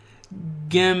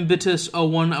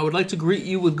Gambitus01. I would like to greet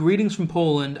you with greetings from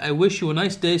Poland. I wish you a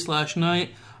nice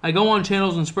day/night. I go on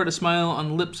channels and spread a smile on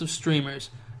the lips of streamers.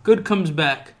 Good comes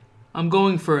back. I'm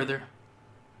going further.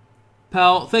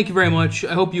 Pal, thank you very much.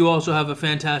 I hope you also have a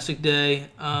fantastic day.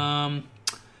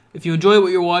 If you enjoy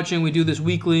what you're watching, we do this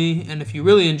weekly, and if you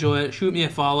really enjoy it, shoot me a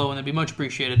follow, and it'd be much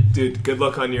appreciated. Dude, good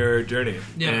luck on your journey.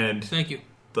 Yeah, and thank you.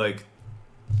 Like,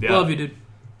 yeah. Love you, dude.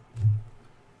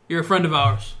 You're a friend of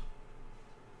ours.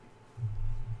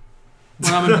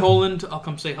 When I'm in Poland, I'll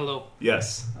come say hello.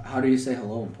 Yes. How do you say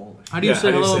hello in Polish? How do you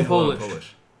say hello in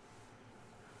Polish?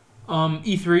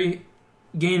 E3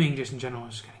 gaming just in general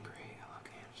is getting great.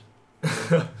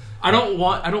 I love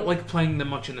games. I don't like playing them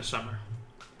much in the summer.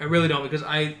 I really don't because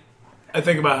I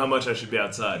think about how much I should be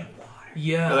outside.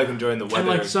 Yeah. I like enjoying the weather. And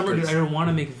like summer, dude, I don't want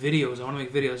to make videos. I want to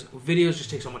make videos. Videos just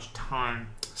take so much time.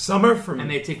 Summer and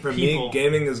they take for people. Me,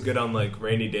 gaming is good on like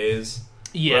rainy days.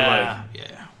 Yeah. Like,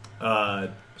 yeah.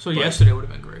 So yesterday would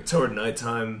have been great. Toward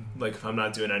nighttime, like if I'm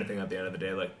not doing anything at the end of the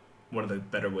day, like one of the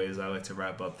better ways I like to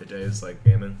wrap up the day is like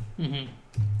gaming.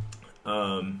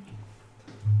 Mm-hmm.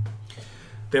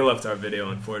 They left our video,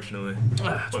 unfortunately.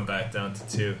 Went back down to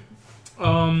 2.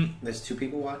 There's 2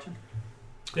 people watching?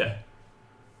 Yeah.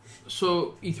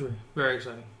 So, E3. Very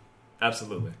exciting.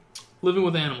 Absolutely. Living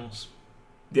with animals.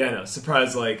 Yeah, I know.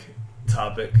 Surprise, like,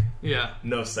 topic. Yeah.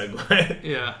 No segue.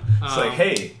 Yeah. It's like,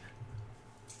 hey.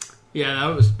 Yeah,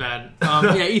 that was bad.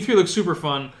 Yeah, E3 looks super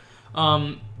fun.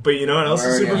 But you know what else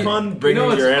is super fun? Bringing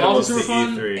your animals to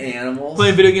E3. Animals?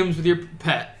 Playing video games with your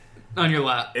pet on your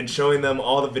lap. And showing them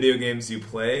all the video games you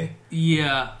play.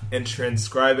 Yeah. And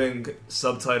transcribing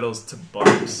subtitles to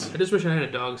barks. I just wish I had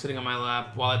a dog sitting on my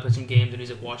lap while I play some games and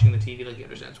he's like watching the TV like he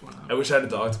understands what's going on. I wish I had a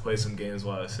dog to play some games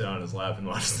while I sit on his lap and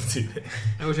watch the TV.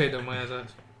 I wish I had done my eyes.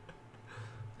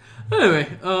 Anyway,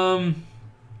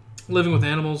 living with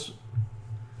animals.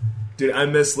 Dude, I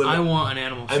miss living. I want an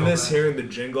animal. I miss hearing the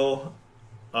jingle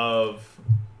of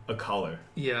a collar.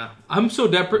 Yeah, I'm so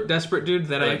desperate, dude,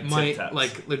 that I might Tic-tacs.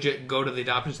 like legit go to the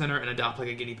adoption center and adopt like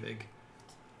a guinea pig.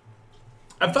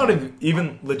 I've thought of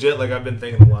even legit, like I've been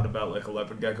thinking a lot about like a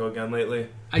leopard gecko again lately.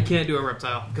 I can't do a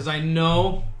reptile because I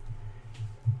know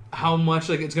how much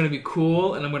like it's gonna be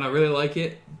cool and I'm gonna really like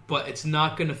it, but it's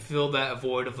not gonna fill that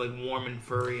void of like warm and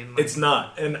furry and. Like, it's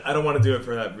not, and I don't want to do it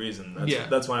for that reason.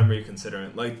 That's why I'm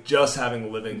reconsidering. Like just having a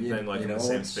living thing like in the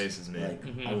same space as me. Like,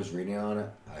 I was reading on it.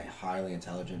 A highly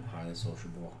intelligent, highly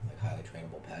sociable, like highly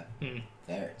trainable pet.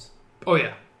 Ferrets. Oh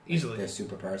yeah, easily. They're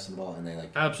super personable and they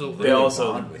like absolutely. They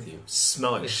also bond with you.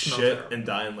 Smell like shit and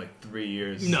die in like 3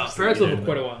 years. No, ferrets live for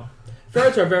quite a while.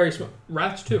 Ferrets are very smart.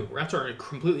 Rats too. Rats are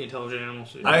completely intelligent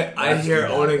animals. I hear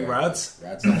owning rats.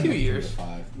 Rats a few years.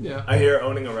 5. Yeah. I hear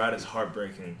owning a rat is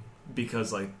heartbreaking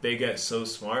because like they get so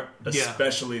smart,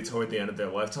 especially toward the end of their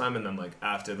lifetime, and then like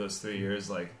after those 3 years,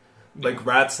 like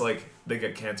rats, like they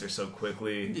get cancer so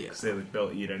quickly because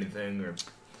they'll eat anything or.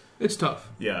 It's tough.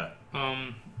 Yeah.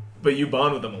 But you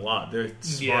bond with them a lot. They're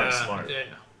smart. Yeah.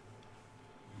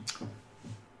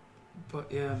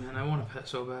 But yeah, man, I want a pet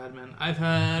so bad, man. I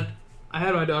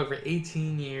had my dog for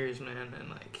 18 years, man, and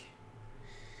like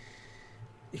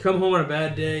you come home on a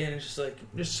bad day and it's just like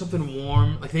just something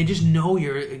warm. Like they just know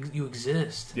you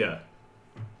exist. Yeah.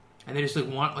 And they just like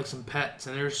want like some pets,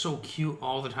 and they're so cute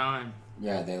all the time.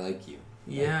 Yeah, they like you.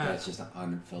 Yeah. That's just an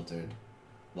unfiltered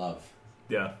love.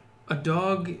 Yeah. A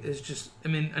dog is just. I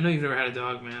mean, I know you've never had a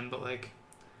dog, man, but like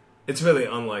it's really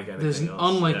unlike anything else.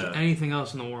 Unlike anything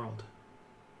else in the world.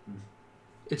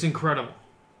 It's incredible.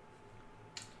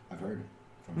 I've heard.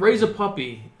 Raise a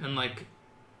puppy and like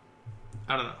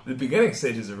I don't know. The beginning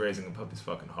stages of raising a puppy is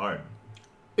fucking hard.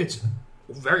 It's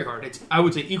very hard. It's, I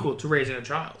would say, equal to raising a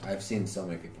child. I've seen so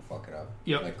many people fuck it up.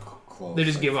 Yep. Like close. They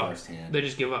just like give up. Firsthand. They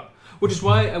just give up. Which is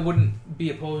why I wouldn't be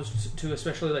opposed to,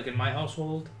 especially like in my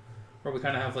household, where we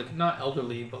kind of have like not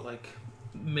elderly, but like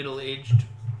middle-aged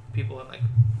people that like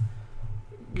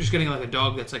just getting like a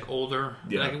dog that's like older.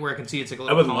 Yeah. Like, where I can see it's like a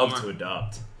I little. would calmer. love to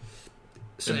adopt.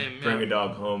 Same. And bring a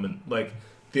dog home and like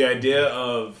the idea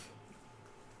of.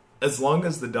 As long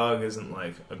as the dog isn't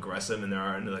like aggressive and there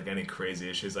aren't like any crazy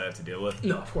issues I have to deal with.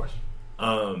 No, of course.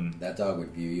 That dog would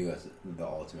view you as the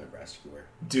ultimate rescuer.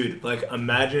 Dude, like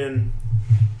imagine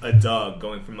a dog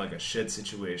going from like a shit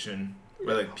situation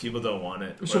where like people don't want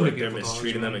it, So or like they're dogs,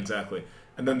 mistreating them exactly,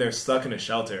 and then they're stuck in a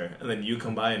shelter, and then you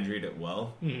come by and treat it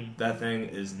well. That thing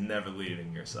is never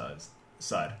leaving your side.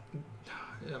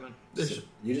 Yeah, man. So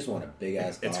you just want a big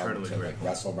ass dog to like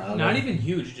wrestle around. Not even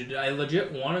huge, dude. I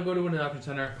legit want to go to an adoption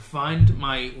center, find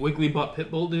my wiggly butt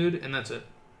pit bull, dude, and that's it.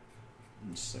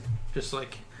 Just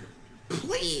like,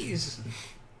 please,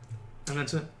 and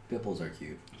that's it. Pit bulls are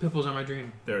cute. Pit bulls are my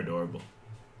dream. They're adorable.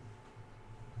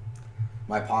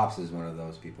 My pops is one of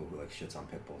those people who like shits on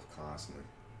pit bulls constantly.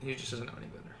 He just doesn't know any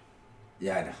better.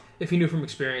 Yeah, I know. If he knew from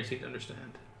experience, he'd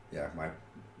understand. Yeah,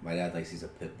 my dad like sees a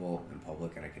pit bull in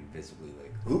public, and I can visibly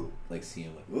like, ooh, like see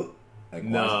him like, ooh. Like,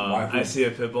 no, I see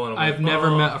a pit bull and I've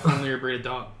never met a friendlier breed of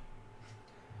dog.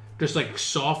 Just like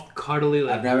soft, cuddly,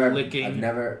 like licking.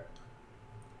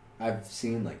 I've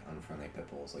seen like unfriendly pit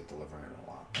bulls like delivering a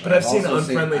lot. But I've seen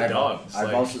unfriendly dogs.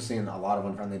 I've also seen a lot of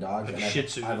unfriendly dogs. Like and Shih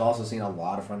Tzu. I've also seen a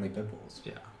lot of friendly pit bulls.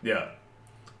 Yeah. Yeah.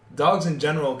 Dogs in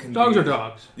general can Dogs are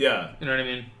dogs. Yeah. You know what I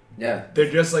mean? Yeah.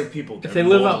 They're just like people. If they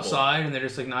live outside and they're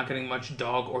just like not getting much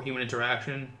dog or human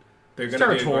interaction, they're it's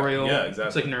territorial. Yeah, exactly.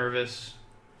 It's like nervous.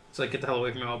 It's like, get the hell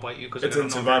away from me, I'll bite you because it's in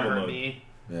survival mode. Me.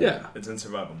 Yeah. It's in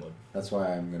survival mode. That's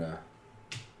why I'm gonna.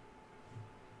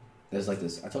 There's like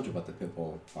this. I told you about the pit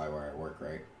bull by where I work,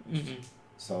 right? Mm-hmm.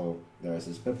 So there's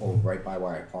this pit bull right by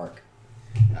where I park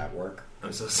at work.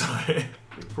 I'm so sorry.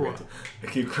 For what? I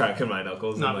keep cracking my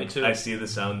knuckles. Not and, me like, too. I see the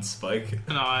sound spike.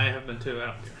 No, I have been too. I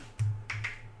don't care.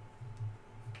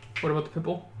 What about the pit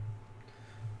bull?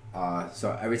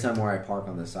 So every time where I park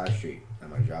on the side street at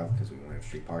my job, because we only have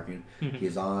street parking,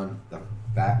 he's on the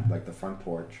back, like the front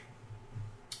porch,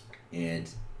 and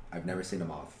I've never seen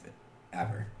him off of it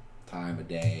ever. Time of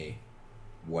day,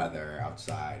 weather,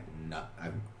 outside,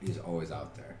 he's always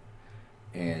out there,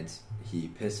 and he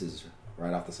pisses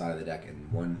right off the side of the deck,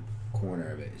 and one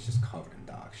corner of it is just covered in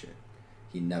dog shit.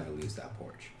 He never leaves that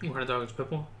porch. What kind of dog is pit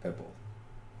bull? Pit bull.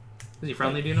 Is he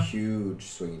friendly? Do you know? Huge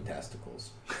swinging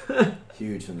testicles.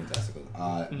 Huge swinging testicles.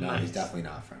 No, Nice. he's definitely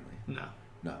not friendly.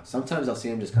 No. Sometimes I'll see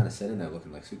him just kind of sitting there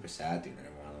looking like super sad, dude, and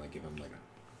I want to like give him like a.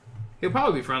 He'll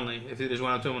probably be friendly if you just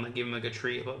went out to him and like, give him like a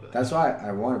treat a little bit. That's why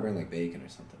I want to bring like bacon or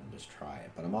something and just try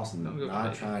it. But I'm also Don't go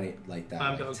not for trying to like that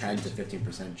I'm like 10 to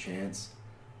 15% chance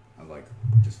of like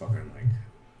just fucking like.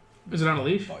 Is it on a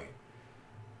leash? Bite.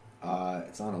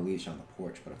 It's on a leash on the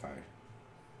porch, but if I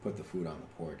put the food on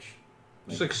the porch.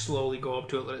 Just like slowly go up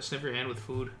to it, let it sniff your hand with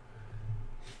food.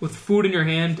 With food in your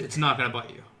hand, it's not gonna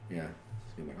bite you. Yeah.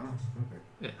 So you're like, oh, okay.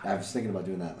 Yeah. I was thinking about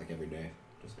doing that like every day,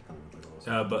 just like coming with like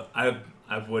Yeah, but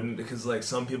I wouldn't, because like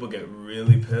some people get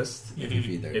really pissed if you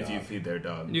feed their if dog. you feed their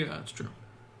dog. Yeah, that's true.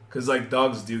 Because like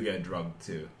dogs do get drugged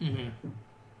too.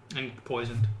 And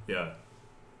poisoned. Yeah.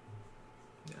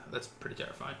 Yeah, that's pretty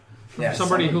terrifying. Yeah,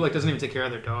 Somebody who like doesn't even take care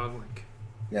of their dog, like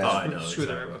Yeah, I know. screw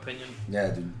their Exactly. opinion.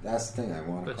 Yeah, dude, that's the thing. I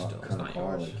want to But still, it's kind of not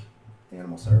call yours. like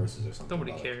animal services or something.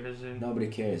 Nobody about cares, dude. It. Nobody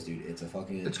cares, dude. It's a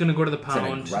fucking. It's gonna go to the It's pound.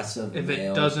 an aggressive if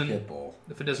male it doesn't, pit bull.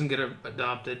 if it doesn't get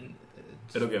adopted,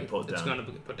 It'll get pulled It's down. gonna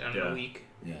be put down in a week.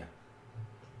 Yeah.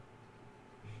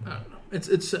 I don't know.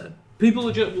 It's sad. People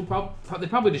legit will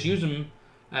probably just use him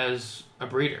as a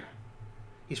breeder.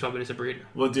 He's probably just a breeder.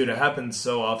 Well, dude, it happens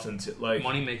so often too. Like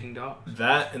Money making dogs.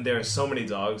 that, and there are so many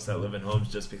dogs that live in homes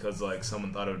just because like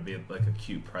someone thought it would be like a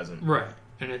cute present. Right.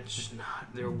 And it's just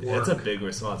not their work. It's a big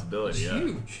responsibility. It's yeah.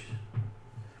 huge.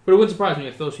 But it wouldn't surprise me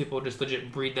if those people just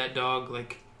legit breed that dog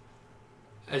like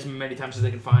as many times as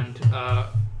they can find a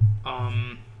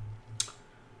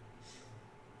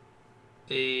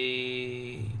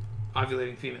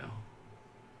ovulating female.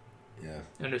 Yeah.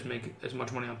 And just make as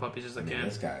much money on puppies as they can.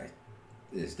 This guy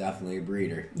is definitely a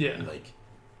breeder. Yeah. Like.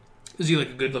 Is he like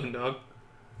a good looking dog?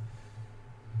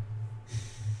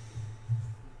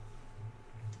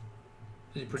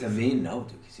 Is he pretty? To me, no,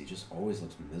 dude, because he just always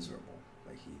looks miserable.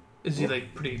 Like he. Is he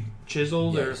like pretty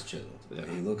chiseled? Yeah, or? he's chiseled. Yeah. But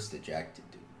he looks dejected,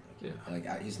 dude.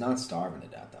 Like he's not starving to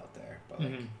death out there, but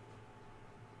like,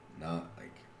 not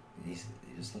like he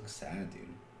just looks sad, dude.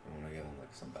 I want to give him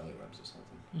like some belly rubs or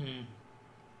something.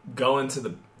 going to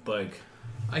the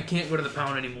I can't go to the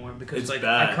pound anymore because it's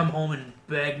bad. I come home and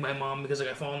beg my mom because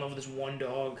I fall in love with this one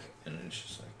dog, and it's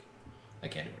just I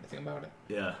can't do anything about it.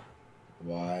 Yeah.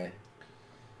 Why?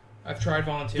 I've tried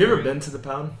volunteering. Have you ever been to the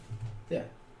pound? Yeah.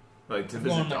 To I've visit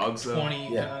gone, dogs,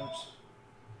 20 times.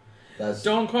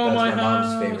 Don't call my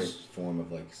mom's house. favorite form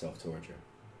of self-torture.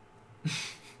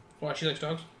 Why, she likes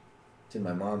dogs? Dude,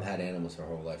 my mom had animals her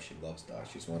whole life. She loves dogs.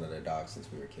 She's wanted a dog since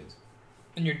we were kids.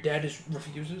 And your dad just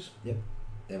refuses? Yep.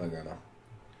 And my grandma.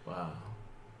 Wow.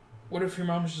 What if your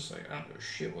mom's just I don't give a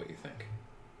shit what you think?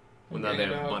 Well, now they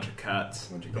have a bunch of cats.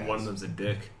 And one of them's a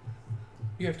dick.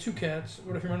 You have 2 cats.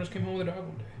 What if your mom just came home with a dog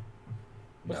one day?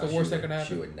 What's No, the worst that could happen?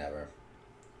 She would never.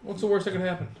 What's the worst that could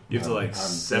happen? You have to I'm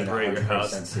separate your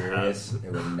house. Serious.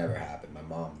 It would never happen. My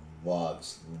mom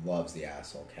loves the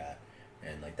asshole cat,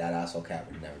 and that asshole cat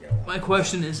would never get along. My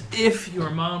question is, if your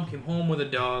mom came home with a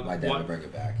dog, my dad would bring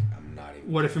it back. I'm not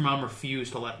even. What if your mom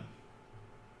refused to let him?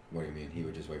 What do you mean? He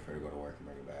would just wait for her to go to work and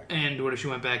bring it back. And what if she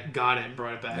went back, got it, and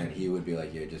brought it back? And he would be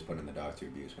like, "You're just putting the dog to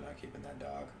abuse. We're not keeping that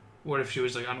dog." What if she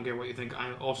was like, "I don't care what you think.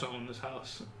 I also own this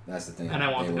house." That's the thing. And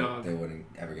I want the dog. They wouldn't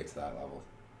ever get to that level.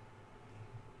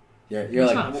 You're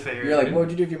it's like, not fair, you're like, dude. what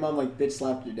would you do if your mom bitch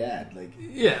slapped your dad?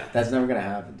 Yeah, that's never gonna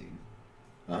happen, dude.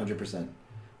 100%.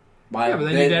 Yeah, but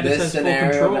then your dad just has full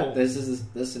control.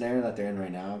 This scenario that they're in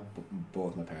right now.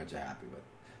 Both my parents are happy with.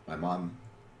 My mom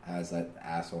has that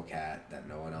asshole cat that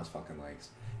no one else fucking likes,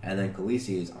 and then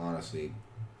Khaleesi is honestly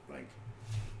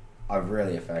a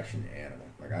really affectionate animal.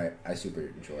 I super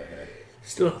enjoy her.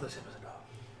 Still not the same as a dog.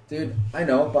 Dude, I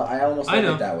know, but I almost like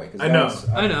it that way. I know,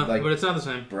 but it's not the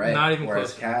same. Bred, not even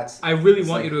whereas close. Cats, I really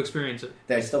want you to experience it.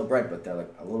 They're still bred, but they're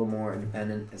a little more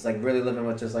independent. It's really living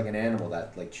with just an animal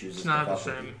that chooses. It's not to the fuck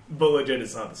with same. you. But legit,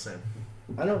 it's not the same.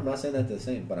 I know. I'm not saying that they're the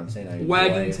same, but I'm saying I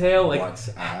wagging tail, what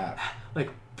I have.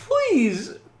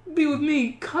 Please be with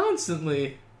me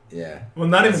constantly. Yeah. Well,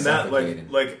 not even that.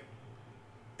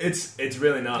 It's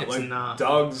really not. It's not.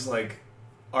 Dogs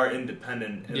are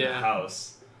independent in the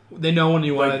house. They know when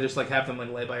you want to just have them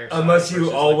lay by your side. Unless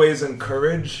you always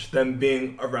encourage them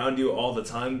being around you all the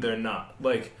time, they're not.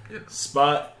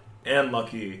 Spot and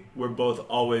Lucky were both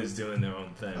always doing their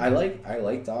own thing. I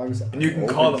like dogs. And you can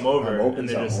call them over I'm open and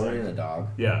they're to just owning a dog.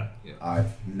 Yeah.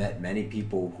 I've met many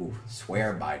people who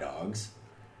swear by dogs.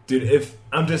 Dude, if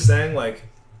I'm just saying,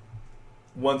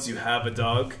 once you have a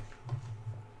dog,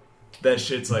 that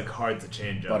shit's hard to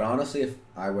change up. But honestly, if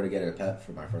I were to get a pet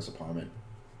for my first apartment,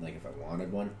 if I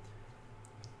wanted one,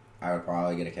 I would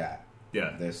probably get a cat.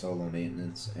 Yeah. They're so low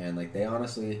maintenance, and they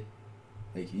honestly,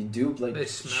 you do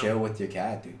chill with your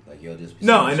cat, dude. You'll just be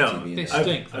I know. They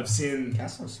stink. I've seen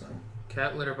cats don't smell.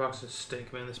 Cat litter boxes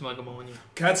stink, man. They smell like ammonia.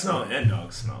 Cats smell and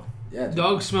dogs smell. Yeah.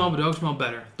 Dogs smell, but dogs smell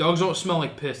better. Dogs don't smell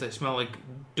like piss. They smell like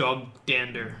dog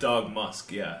dander. Dog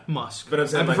musk, yeah. Musk. But I'm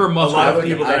saying I prefer musk. A lot of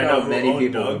people that I know many who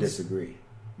people own who dogs disagree.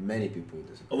 Many people who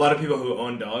disagree. A lot of people who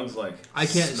own dogs I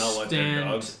can't smell like their stand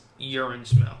dogs. Urine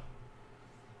smell.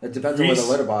 It depends on where the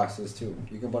litter box is too.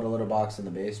 You can put a litter box in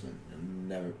the basement and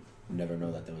never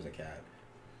know that there was a cat.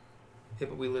 Yeah,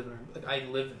 but we live in I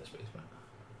live in this basement.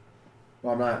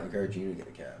 Well, I'm not encouraging you to get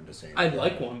a cat. I'm just saying. I'd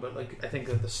like one, but I think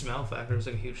that the smell factor is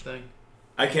a huge thing.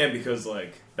 I can't because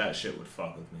that shit would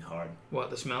fuck with me hard. What,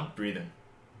 the smell? Breathing.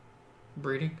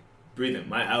 Breeding? Breathing.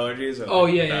 My allergies are oh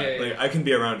yeah. I can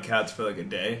be around cats for a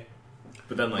day,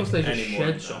 but then plus they just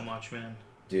shed so much, man.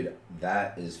 Dude,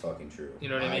 that is fucking true. You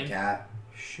know what I mean? My cat,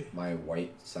 my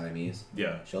white Siamese.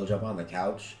 Yeah. She'll jump on the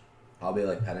couch. I'll be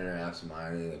petting her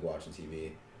absentmindedly, watching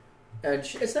TV. And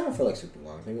it's never for super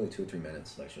long, maybe 2 or 3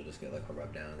 minutes. She'll just get her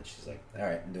rub down, and she's like, "All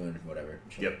right, I'm doing whatever."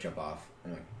 And she'll jump off.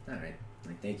 I'm like, "All right,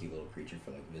 thank you, little creature,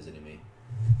 for visiting me."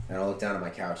 And I'll look down at my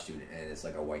couch, dude, and it's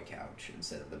a white couch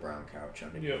instead of the brown couch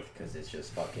underneath because it's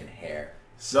just fucking hair.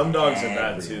 Some dogs are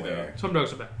bad too, though. Some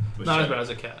dogs are bad, not as bad as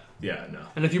a cat. Yeah, no.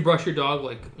 And if you brush your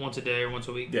dog once a day or once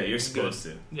a week, yeah, you're supposed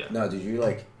to. Yeah. No, did you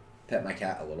pet my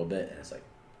cat a little bit, and it's a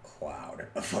cloud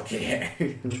of fucking hair.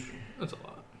 That's a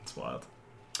lot. It's wild.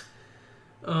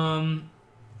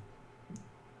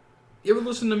 You ever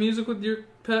listen to music with your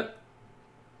pet?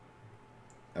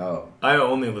 Oh. I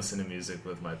only listen to music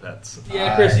with my pets.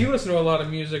 Yeah, Chris, you listen to a lot of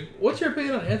music. What's your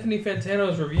opinion on Anthony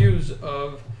Fantano's reviews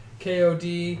of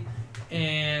KOD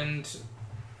and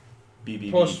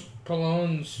Post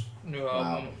Malone's new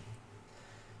album?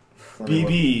 Wow.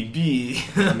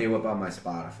 BBB. Let me whip out my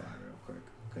Spotify real quick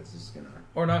because this is gonna.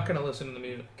 Or not gonna listen to the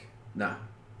music. Nah.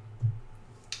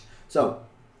 So,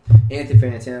 Anthony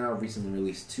Fantano recently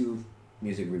released 2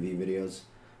 music review videos.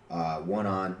 One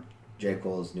on J.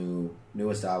 Cole's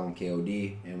newest album,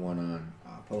 KOD, and one on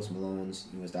Post Malone's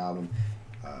newest album,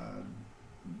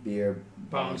 Beer,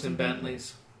 Bongs and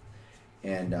Bentleys.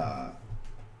 And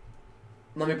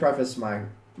let me preface my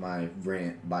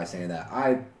rant by saying that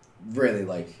I really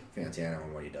like Fantano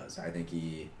and what he does. I think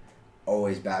he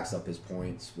always backs up his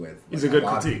points with... Like, he's a good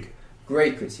critique.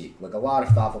 Great critique. Like, a lot of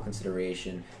thoughtful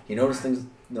consideration. He notices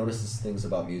things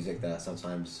about music that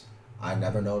sometimes I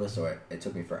never noticed, or it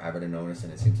took me forever to notice,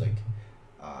 and it seems like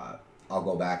I'll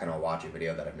go back and I'll watch a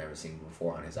video that I've never seen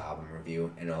before on his album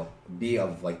review, and it'll be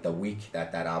of, like, the week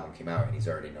that album came out, and he's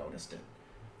already noticed it.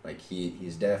 Like,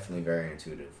 he's definitely very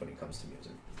intuitive when it comes to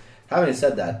music. Having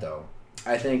said that, though,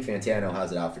 I think Fantano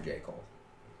has it out for J. Cole.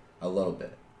 A little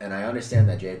bit. And I understand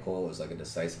that J. Cole is, like,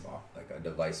 a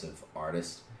divisive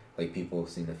artist. Like, people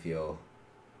seem to feel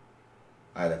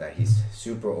either that he's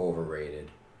super overrated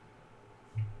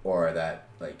or that,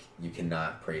 like, you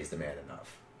cannot praise the man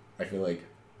enough. I feel like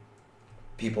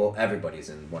everybody's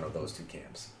in one of those two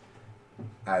camps.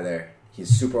 Either he's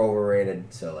super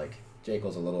overrated, so, like, J.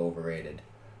 Cole's a little overrated,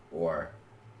 or,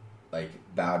 like,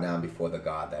 bow down before the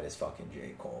god that is fucking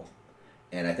J. Cole.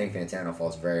 And I think Fantano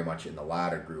falls very much in the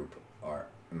latter group, or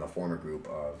in the former group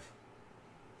of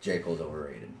J. Cole's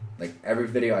overrated. Like, every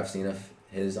video I've seen of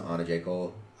his on a J.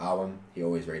 Cole album, he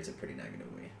always rates it pretty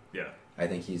negatively. Yeah. I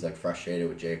think he's, like, frustrated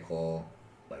with J. Cole,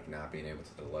 like, not being able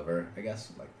to deliver, I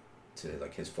guess, like, to,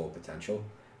 like, his full potential.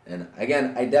 And,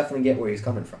 again, I definitely get where he's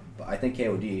coming from. But I think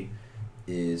KOD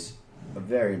is a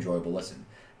very enjoyable listen.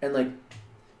 And, like,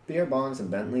 Beer Bongs and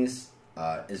Bentleys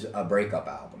is a breakup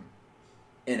album,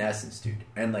 in essence, dude.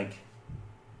 And, like,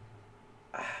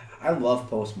 I love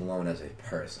Post Malone as a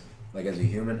person. Like, as a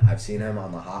human, I've seen him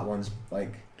on the Hot Ones,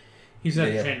 like... He's an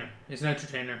entertainer. He's an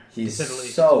entertainer.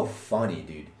 He's so funny,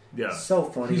 dude. Yeah. So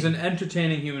funny. He's an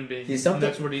entertaining human being. He's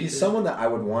someone that I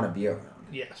would want to be around.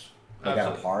 Yes. Like,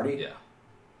 absolutely. At a party. Yeah.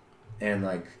 And,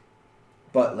 like...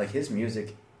 But, like, his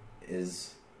music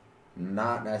is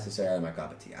not necessarily my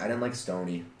cup of tea. I didn't like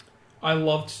Stoney. I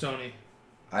loved Stoney.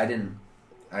 I didn't...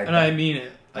 I mean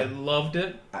it. I loved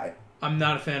it. I'm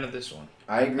not a fan of this one.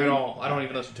 I agree. At all. I don't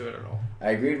even listen to it at all.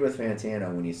 I agreed with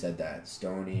Fantano when he said that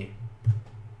Stoney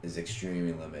is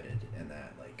extremely limited and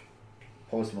that, like,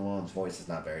 Post Malone's voice is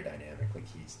not very dynamic. Like,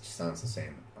 he sounds the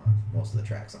same on most of the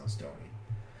tracks on Stoney.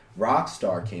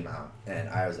 Rockstar came out, and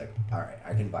I was like, alright,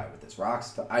 I can vibe with this.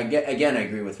 Rockstar, I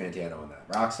agree with Fantano on that.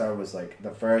 Rockstar was, like,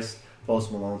 the first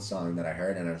Post Malone song that I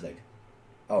heard, and I was like,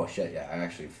 oh shit, yeah, I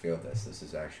actually feel this. This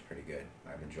is actually pretty good.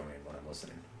 I'm enjoying what I'm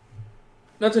listening.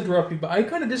 Not to interrupt you, but I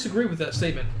kind of disagree with that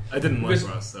statement. I didn't like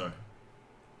Rockstar.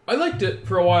 I liked it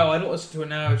for a while. I don't listen to it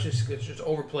now. It's just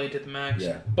overplayed to the max.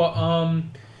 Yeah. But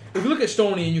if you look at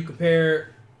Stoney and you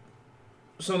compare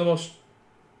some of the most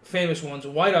famous ones,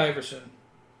 White Iverson,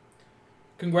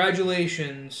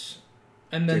 Congratulations,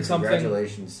 and then something.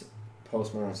 Congratulations.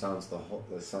 Post Malone sounds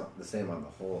the same on the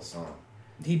whole song.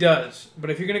 He does,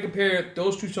 but if you're going to compare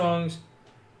those two songs,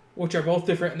 which are both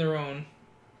different in their own,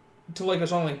 to like a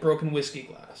song like Broken Whiskey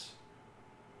Glass,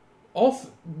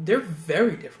 they're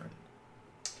very different.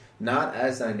 Not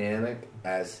as dynamic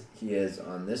as he is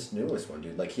on this newest one,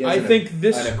 dude. Like, he has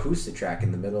an acoustic track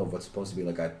in the middle of what's supposed to be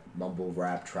like a mumble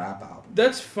rap trap album.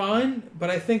 That's fine,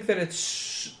 but I think that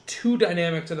it's too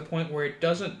dynamic to the point where it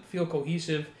doesn't feel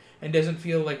cohesive and doesn't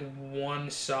feel like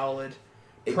one solid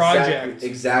project.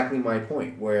 Exactly my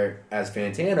point. Whereas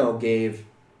Fantano gave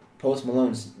Post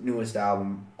Malone's newest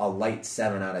album a light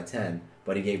 7 out of 10,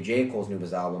 but he gave J. Cole's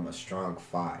newest album a strong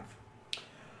 5.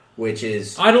 Which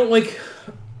is... I don't like...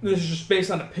 This is just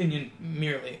based on opinion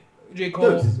merely. J.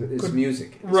 Cole... It's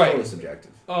music. It's right. totally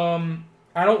subjective. I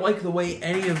don't like the way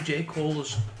any of J.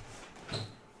 Cole's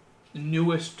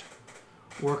newest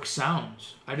work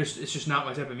sounds. It's just not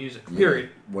my type of music. Period.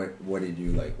 What did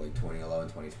you like 2011,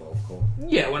 2012 Cole?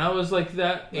 Yeah, when I was like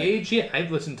that age, yeah,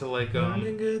 I'd listen to like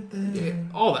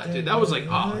all that, dude. That was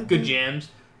like good jams,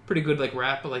 pretty good like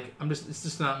rap, but like it's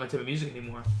just not my type of music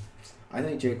anymore. I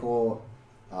think J. Cole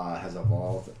has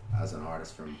evolved as an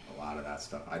artist from a lot of that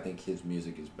stuff. I think his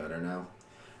music is better now.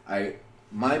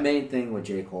 My main thing with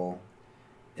J. Cole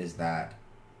is that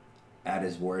at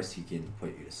his worst, he can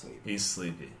put you to sleep. He's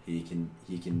sleepy. He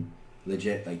can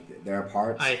legit, like, there are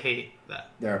parts... I hate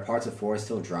that. There are parts of Forest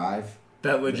Hill Drive...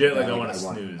 That legit, like, I want to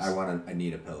snooze. I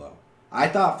need a pillow. I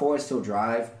thought Forest Hill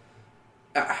Drive...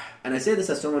 and I say this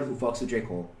as someone who fucks with J.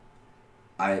 Cole.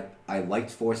 I liked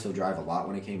Forest Hill Drive a lot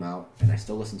when it came out, and I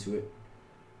still listen to it.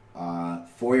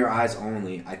 For Your Eyes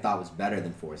Only, I thought was better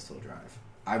than Forest Hill Drive.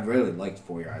 I really liked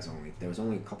For Your Eyes Only. There was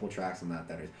only a couple tracks on that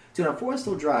is... Dude, on Forest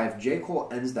Hill Drive, J. Cole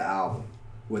ends the album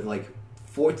with, like,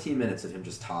 14 minutes of him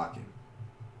just talking.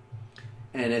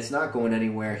 And it's not going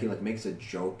anywhere. He, like, makes a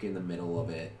joke in the middle of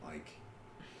it. Like,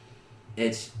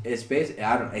 it's basically,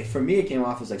 I don't know, for me it came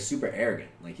off as like super arrogant.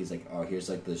 Like he's like, oh, here's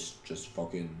like this just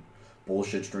fucking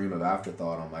bullshit stream of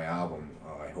afterthought on my album.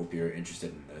 I hope you're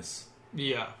interested in this.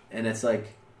 Yeah. And it's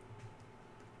like,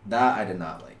 that I did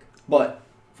not like. But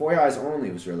For Your Eyes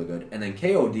Only was really good. And then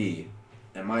KOD,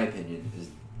 in my opinion, is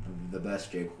the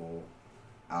best J. Cole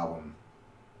album,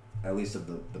 at least of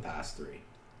the past three.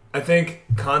 I think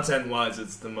content-wise,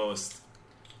 it's the most,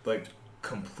 like,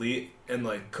 complete and,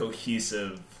 like,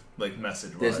 cohesive, like,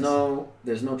 message-wise.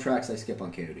 There's no tracks I skip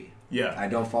on KOD. Yeah. I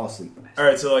don't fall asleep.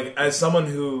 Alright, so, like, as someone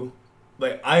who,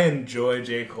 like, I enjoy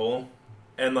J. Cole,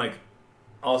 and, like,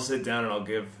 I'll sit down and I'll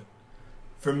give...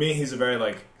 For me, he's a very,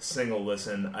 like, single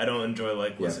listen. I don't enjoy,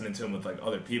 like, listening to him with, like,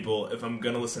 other people. If I'm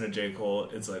gonna listen to J. Cole,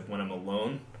 it's, like, when I'm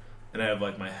alone, and I have,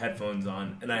 like, my headphones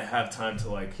on, and I have time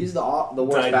to, like... He's the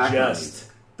worst background music.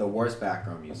 The worst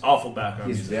background music. Awful background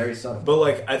music. He's very subtle. But,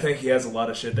 like, I think he has a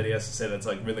lot of shit that he has to say that's,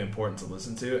 like, really important to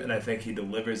listen to, and I think he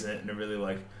delivers it in a really,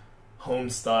 like,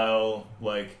 home-style,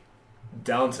 like,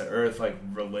 down-to-earth,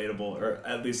 like, relatable, or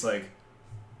at least, like,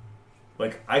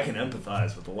 I can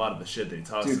empathize with a lot of the shit that he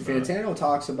talks about. Dude, Fantano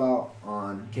talks about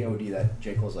on KOD that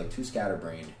J. Cole's, like, too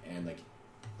scatterbrained, and, like,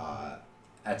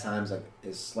 at times, like,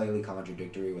 is slightly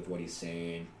contradictory with what he's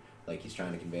saying. Like, he's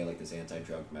trying to convey, like, this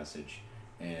anti-drug message,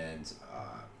 and,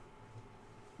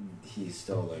 he's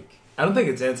still, like... I don't think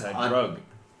it's anti-drug.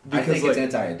 I think it's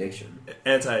anti-addiction.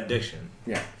 Anti-addiction.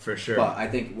 Yeah. For sure. But I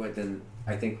think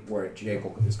where J.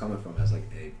 Cole is coming from as, like,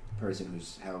 a person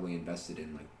who's heavily invested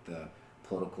in, like, the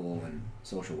political and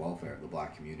social welfare of the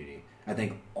black community. I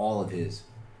think all of his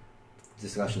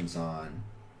discussions on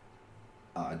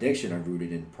addiction are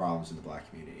rooted in problems in the black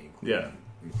community,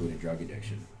 including drug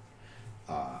addiction.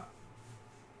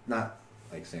 Not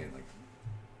like saying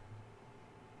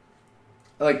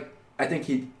like I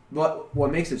think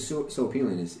what makes it so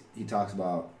appealing is he talks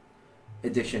about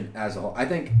addiction as a whole. I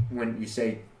think when you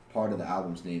say part of the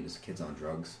album's name is Kids on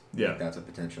Drugs, like that's a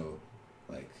potential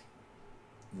like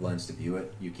lens to view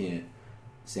it. You can't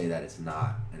say that it's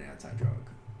not an a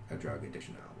drug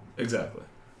addiction album. Exactly.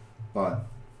 But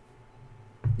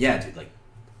yeah, dude, like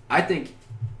I think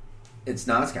it's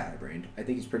not scatterbrained. I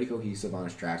think he's pretty cohesive on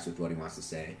his tracks with what he wants to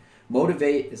say.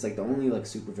 Motivate is like the only like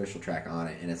superficial track on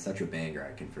it, and it's such a banger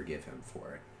I can forgive him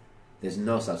for it. There's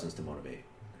no substance to Motivate.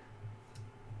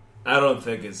 I don't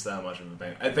think it's that much of a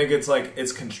banger. I think it's like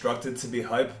it's constructed to be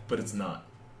hype, but it's not.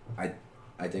 I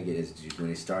think it is when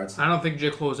he starts. I don't think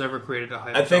J. Cole has ever created a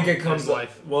hype. I think it comes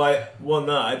life. I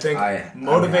think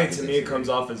Motivate to me comes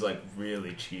off as like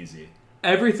really cheesy.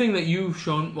 Everything that you've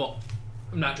shown, well,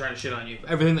 I'm not trying to shit on you.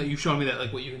 Everything that you've shown me that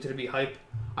like what you consider to be hype,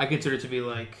 I consider to be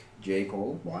like J.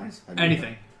 Cole wise.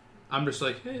 Anything. I'm just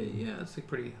like, hey, yeah, it's like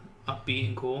pretty upbeat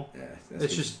and cool. Yeah,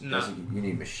 it's just not. You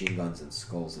need machine guns and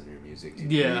skulls in your music.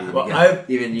 Dude. Yeah.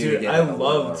 I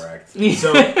loved.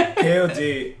 So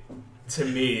KOD to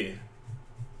me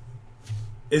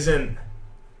isn't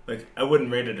like I wouldn't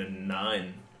rate it a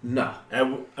 9. No, I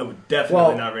would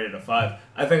definitely not rate it a 5.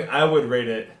 I think I would rate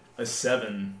it a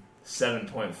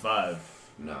 7.5.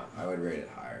 No, I would rate it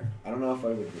higher. I don't know if I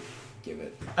would give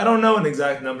it. I don't know an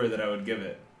exact number that I would give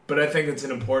it, but I think it's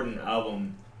an important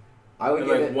album. I would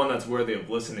give it one that's worthy of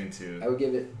listening to. I would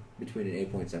give it between an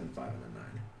 8.75 and a 9.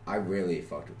 I really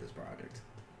fucked with this project.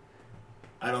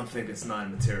 I don't think it's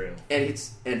 9 material. And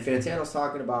Fantano's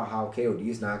talking about how KOD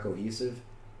is not cohesive.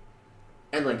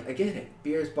 And like I get it,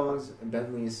 Beers, Bongs, and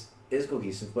Bentleys is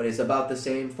cohesive, but it's about the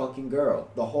same fucking girl.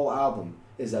 The whole album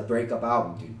is a breakup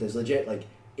album, dude. There's legit like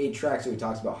 8 tracks where he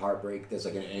talks about heartbreak. There's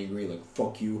like an angry like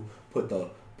fuck you, put the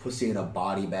pussy in a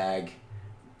body bag.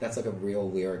 That's like a real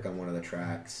lyric on one of the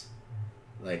tracks.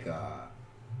 Like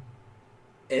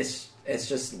it's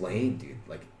just lame, dude.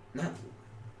 Like no,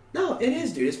 it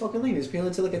is, dude. It's fucking lame. It's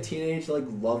appealing to like a teenage like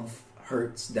love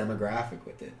hurts demographic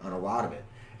with it on a lot of it.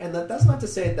 And that's not to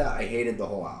say that I hated the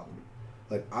whole album.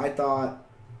 Like, I thought,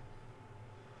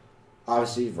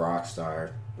 obviously,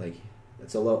 Rockstar, like,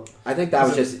 it's a little... I think that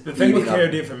was just... The thing with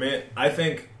KOD for me, I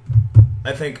think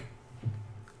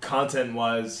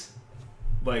content-wise,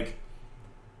 like,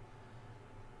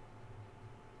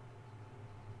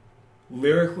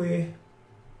 lyrically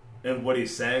and what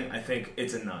he's saying, I think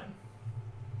it's a 9.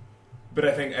 But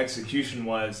I think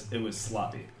execution-wise, it was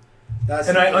sloppy.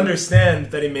 I understand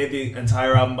that he made the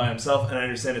entire album by himself, and I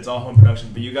understand it's all home production,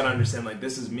 but you gotta understand, like,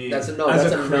 this is me as a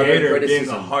creator being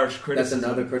a harsh criticism.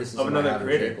 That's another criticism of another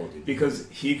creator. J. Cole, because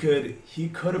he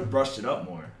could have brushed it up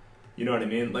more. You know what I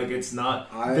mean? Like, it's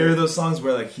not... there are those songs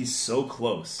where, like, he's so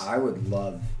close. I would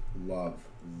love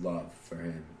for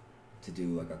him to do,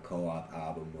 like, a co-op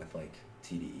album with, like,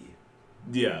 TDE.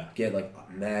 Yeah. Get,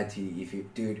 like, mad TDE.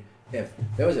 Dude, if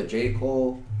there was a J.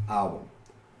 Cole album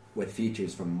with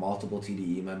features from multiple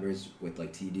TDE members with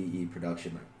like TDE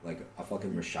production, like a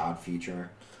fucking Rashad feature.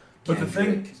 But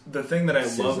Kendrick, the thing that I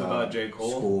love SZA, about J. Cole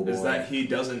Schoolboy. is that he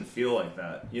doesn't feel like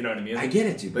that. You know what I mean? I get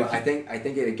it, dude. Like, But I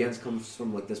think it again comes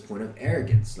from like this point of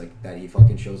arrogance, like that he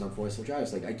fucking shows on Forest Hill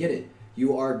Drive. Like I get it.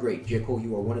 You are great, J. Cole.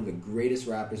 You are one of the greatest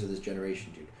rappers of this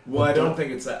generation, dude. Well, I don't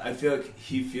think it's that. I feel like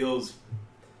he feels.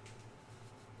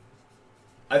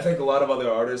 I think a lot of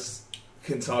other artists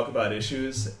can talk about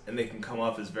issues and they can come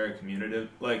off as very communicative.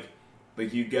 Like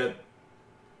you get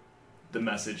the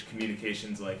message,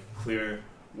 communications, like clear,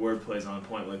 wordplays on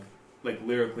point. Like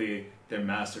lyrically, they're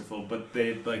masterful, but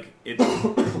they like it.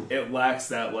 It lacks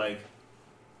that like.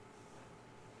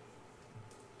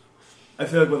 I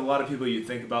feel like with a lot of people, you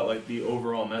think about like the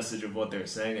overall message of what they're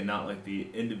saying, and not like the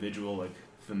individual like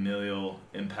familial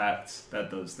impacts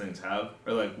that those things have,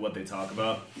 or like what they talk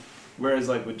about. Whereas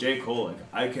like with J. Cole, like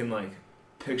I can like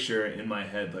picture in my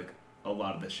head like a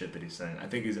lot of the shit that he's saying. I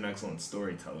think he's an excellent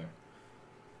storyteller.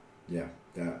 Yeah,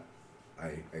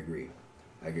 I agree.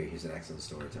 He's an excellent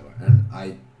storyteller, and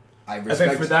I respect. I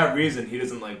think for that reason, he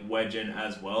doesn't like wedge in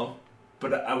as well.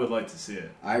 But I would like to see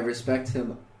it. I respect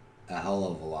him a hell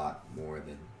of a lot more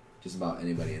than just about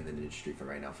anybody in the industry for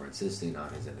right now for insisting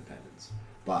on his independence.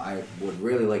 But I would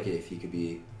really like it if he could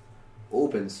be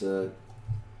open to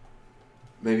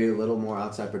maybe a little more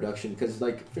outside production, because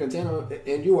like Fantano,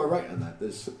 and you are right on that.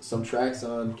 There's some tracks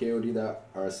on KOD that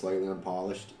are slightly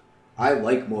unpolished. I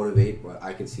like Motivate, but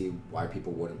I can see why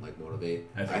people wouldn't like Motivate.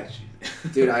 I think it's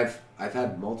cheesy. Dude, I've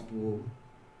had multiple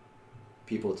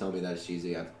people tell me that it's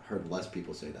cheesy. I've heard less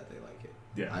people say that they like it.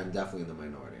 Yeah, I'm definitely in the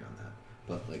minority on that.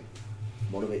 But like,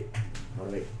 Motivate.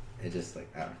 It just like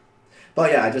I don't know.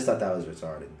 But yeah, I just thought that was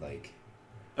retarded. Like,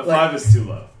 a 5 is too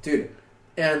low, dude.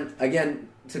 And again,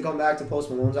 to come back to Post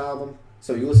Malone's album,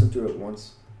 so you listened through it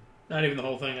once. Not even the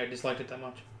whole thing. I disliked it that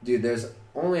much. Dude, there's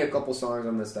only a couple songs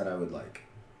on this that I would like.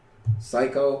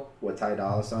 Psycho with Ty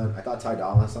Dolla $ign. I thought Ty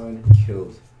Dolla $ign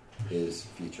killed his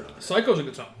feature on it. Psycho's a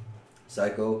good song.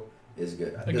 Psycho is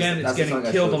good. Again, it's getting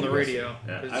killed on the radio.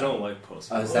 Yeah, I don't like Post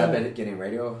Malone. Has that been getting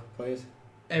radio plays?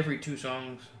 Every 2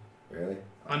 songs. Really?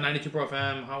 On 92 Pro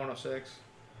FM, Hot 106.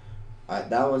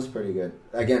 That one's pretty good.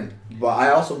 Again, but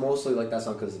I also mostly like that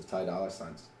song because of Ty Dolla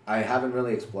 $ign. I haven't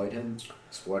really explored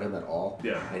him at all.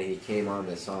 Yeah. And he came on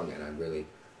this song, and I really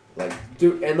like,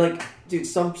 dude,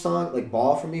 some song like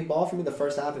Ball for Me, the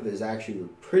first half of it is actually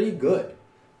pretty good,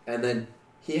 and then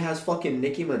he has fucking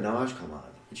Nicki Minaj come on,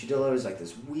 and she delivers like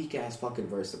this weak ass fucking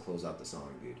verse to close out the song,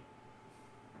 dude.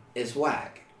 It's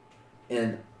whack,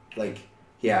 and like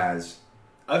he has.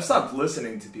 I've stopped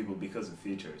listening to people because of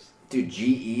features. Dude,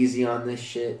 G-Eazy on this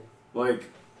shit. Like,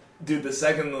 dude, the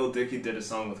second Lil Dicky did a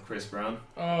song with Chris Brown,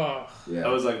 Oh. Yeah. I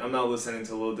was like, I'm not listening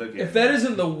to Lil Dicky. If that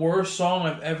isn't the worst song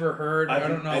I've ever heard, I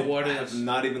don't know what is. I have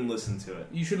not even listened to it.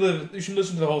 You should listen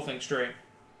to the whole thing straight.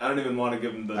 I don't even want to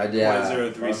give him the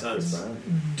 0.03 cents.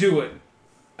 Do it.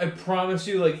 I promise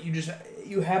you, like,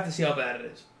 you have to see how bad it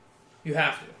is. You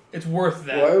have to. It's worth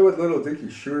that. Why would Little Dicky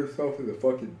shoot himself in the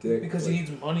fucking dick? Because he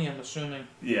needs money, I'm assuming.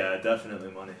 Yeah,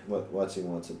 definitely money. What's he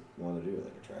want to do?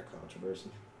 Like a track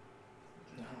controversy?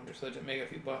 No, just let it make a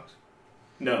few bucks.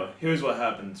 No, here's what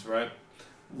happens, right?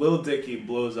 Lil Dicky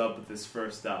blows up with his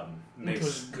first album.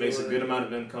 Makes a good amount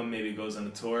of income, maybe goes on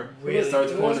a tour. Really?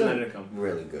 Starts pulling in that income.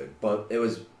 Really good. But it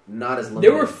was not as limited.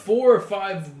 There were 4 or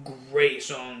 5 great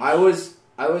songs. I was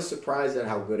surprised at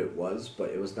how good it was, but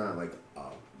it was not like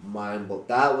mind-blowing.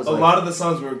 That was a lot of the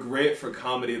songs were great for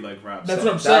comedy, like rap. That's songs.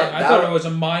 what I'm saying. I thought it was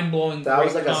a mind-blowing. That great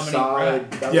was like a comedy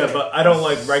solid. rap. Yeah, but I don't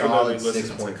like regularly solid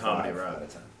listen to comedy rap. out of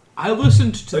 10. I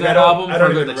listened to Like, that I album don't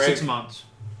for even like rank- 6 months.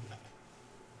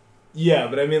 Yeah,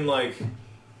 but I mean, like,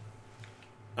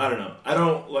 I don't know. I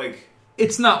don't like.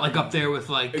 It's not like up there with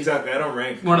like Exactly, I don't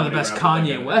rank one of the comedy best rap with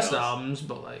Kanye anyone West else. albums,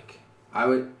 but like I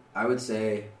would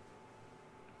say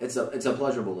it's a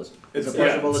pleasurable listen. It's a It's-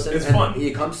 pleasurable yeah, listen. it's and fun.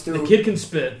 He comes through. the kid can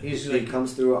spit. He He's like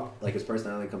comes through like his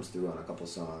personality comes through on a couple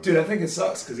songs. Dude, I think it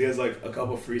sucks because he has like a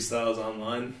couple freestyles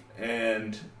online,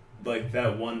 and like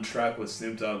that one track with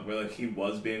Snoop Dogg where like he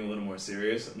was being a little more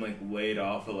serious and like laid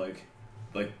off of like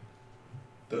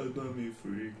 "Don't let me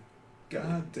freak,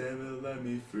 God damn it, let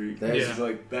me freak." There's- It's just,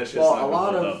 like that shit's Well, not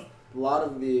a gonna lot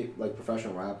of the like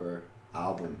professional rapper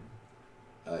album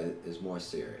is more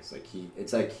serious. Like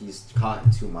it's like he's caught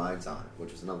in 2 minds on it,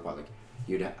 which is another part. Like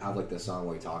you'd have like this song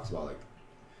where he talks about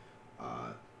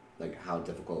like how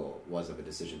difficult it was of a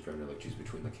decision for him to like choose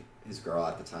between like his girl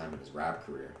at the time and his rap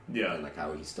career. Yeah. And like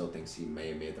how he still thinks he may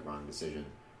have made the wrong decision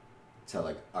to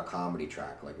like a comedy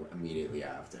track like immediately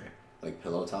after. Like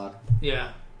Pillow Talk.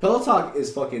 yeah. Pillow Talk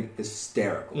is fucking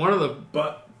hysterical. One of the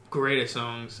But greatest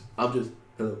songs. I'm just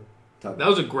that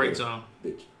was a great song.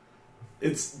 Bitch.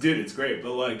 It's great,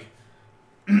 but like,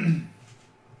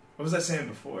 what was I saying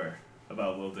before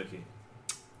about Lil Dicky?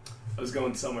 I was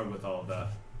going somewhere with all of that.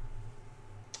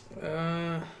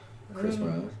 Chris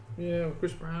Brown. Yeah,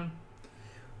 Chris Brown.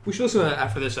 We should listen to that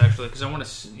after this, actually, because I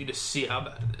want you to see how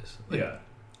bad it is. Like, yeah.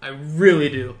 I really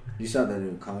do. You saw that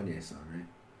new Kanye song, right?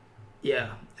 Yeah,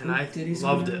 and I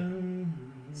loved it.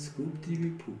 Scoop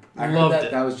diddy poop. I heard that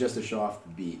that was just to show off the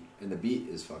beat, and the beat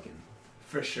is fucking...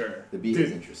 For sure. The beat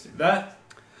is interesting.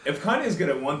 If Kanye's good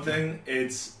at one thing,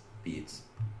 it's... Beats.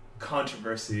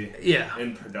 Controversy. Yeah.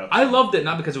 In production. I loved it,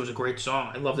 not because it was a great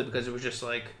song. I loved it because it was just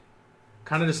like...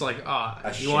 Kind of just like,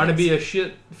 you want to be a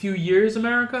shit few years,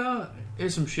 America?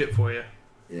 Here's some shit for you.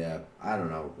 Yeah, I don't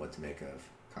know what to make of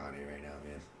Kanye right now,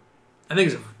 man. I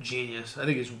think he's a genius. I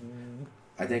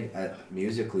think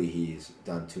musically he's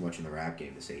done too much in the rap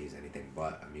game to say he's anything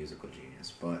but a musical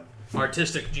genius. But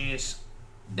artistic genius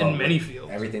in many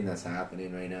fields. Everything that's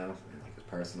happening right now in like his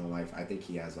personal life, I think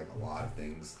he has like a lot of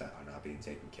things that are not being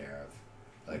taken care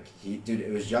of. Like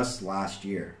it was just last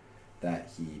year that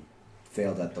he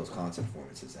failed at those concert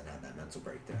performances and had that mental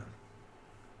breakdown.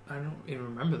 I don't even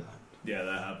remember that. Yeah,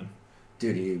 that happened.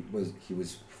 Dude, he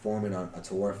was performing on a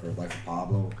tour for Life of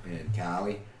Pablo in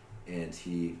Cali, and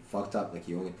he fucked up. Like,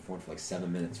 he only performed for like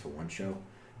 7 minutes for one show,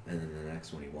 and then the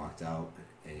next one he walked out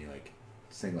and he like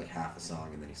sang like half a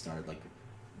song, and then he started like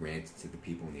ranting to the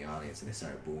people in the audience, and they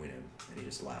started booing him, and he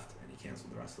just left and he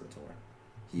canceled the rest of the tour.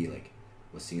 He like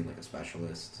was seen like a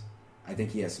specialist. I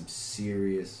think he has some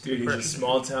serious... Dude, he's a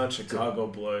small-town Chicago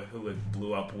boy who like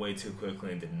blew up way too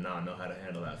quickly and did not know how to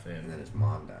handle that fame. And then his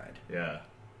mom died. Yeah.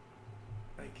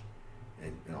 Like,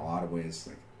 and in a lot of ways,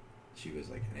 like, she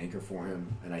was like an anchor for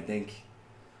him. And I think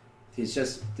he's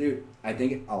just... Dude, I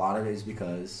think a lot of it is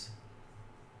because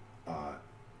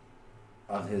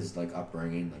of his, like,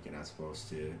 upbringing. Like, you're not supposed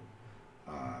to...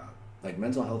 like,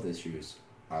 mental health issues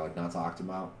are, like, not talked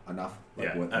about enough.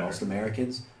 Like, with most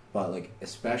Americans... But, like,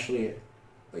 especially,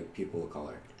 like, people of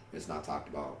color, it's not talked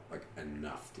about, like,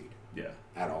 enough, dude. Yeah.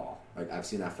 At all. Like, I've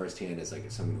seen that firsthand as,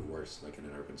 like, someone who works, like, in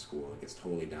an urban school. Like, it's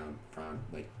totally down from,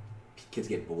 like, kids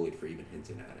get bullied for even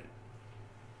hinting at it.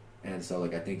 And so,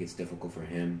 like, I think it's difficult for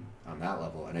him on that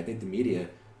level. And I think the media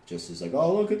just is like,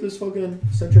 oh, look at this fucking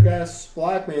centric-ass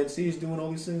black man. See, he's doing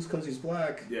all these things because he's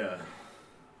black. Yeah.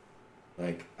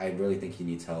 Like, I really think he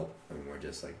needs help. And we're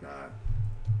just, like, not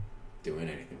doing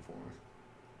anything for him.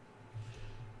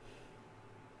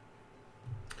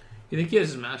 You think he has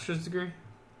his master's degree?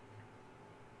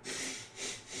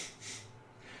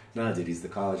 No, dude, he's the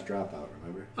college dropout,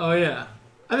 remember? Oh, yeah.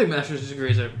 I think master's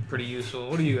degrees are pretty useful.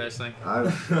 What do you guys think?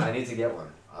 I need to get one.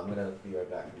 I'm going to be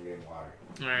right back. I'm getting water.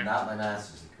 All right. Not my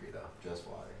master's degree, though. Just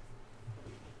water.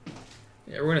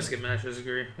 Yeah, we're going to skip master's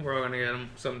degree. We're all going to get them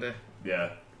someday.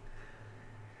 Yeah.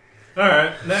 All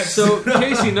right, next. So,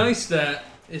 Casey Neistat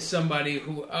is somebody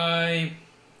who I...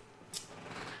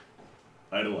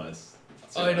 idolize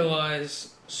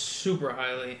super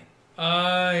highly.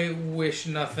 I wish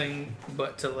nothing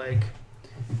but to, like...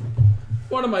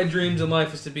 One of my dreams in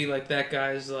life is to be like that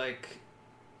guy's, like,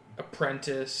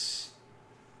 apprentice.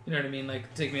 You know what I mean?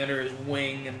 Like, take me under his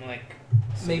wing and, like,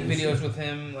 make videos with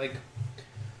him. Like,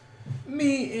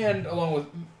 me and along with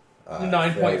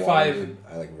 9.5...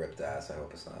 I, like, ripped ass. I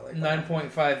hope it's not like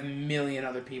 9.5 million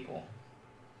other people.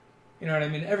 You know what I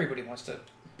mean? Everybody wants to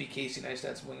be Casey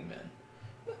Neistat's wingman.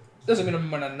 Doesn't mean I'm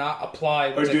going to not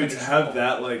apply. Or dude, to have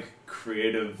that, like,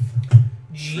 creative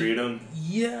freedom.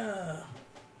 Yeah.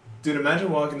 Dude,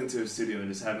 imagine walking into a studio and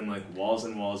just having, like, walls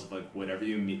and walls of, like, whatever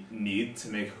you need to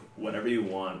make whatever you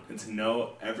want, and to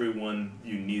know everyone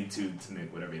you need to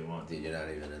make whatever you want. Dude, you're not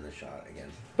even in the shot again.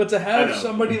 But to have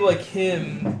somebody like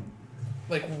him,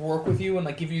 like, work with you and,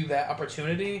 like, give you that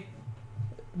opportunity,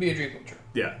 be a dream come true.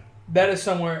 Yeah. That is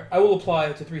somewhere... I will apply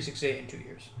to 368 in 2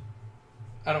 years.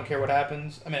 I don't care what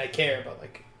happens. I mean, I care, but,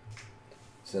 like...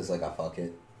 So it's like, I'll fuck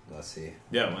it. Let's see.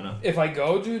 Yeah, why not? If I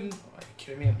go, dude... Are you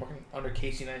kidding me? I'm working under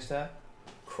Casey Neistat.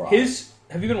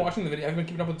 Have you been watching the video? Have you been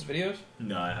keeping up with his videos?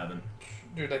 No, I haven't.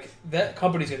 Dude, like, that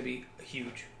company's gonna be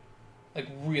huge. Like,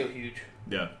 real huge.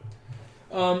 Yeah.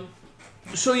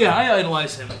 So, yeah, I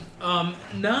idolize him.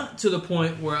 Not to the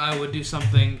point where I would do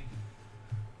something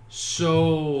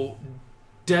so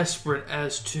desperate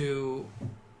as to...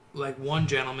 Like, one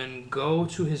gentleman, go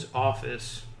to his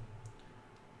office,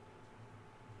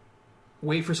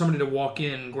 wait for somebody to walk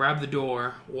in, grab the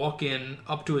door, walk in,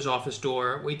 up to his office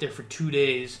door, wait there for 2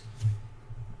 days,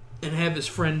 and have his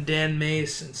friend Dan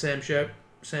Mace and Sam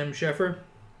Sheffer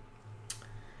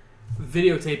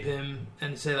videotape him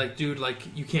and say, like, dude,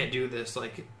 like, you can't do this.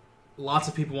 Like, lots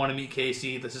of people want to meet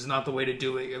Casey. This is not the way to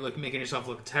do it. You're making yourself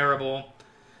look terrible.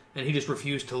 And he just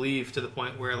refused to leave to the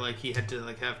point where he had to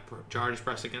have charges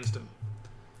pressed against him.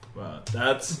 Wow,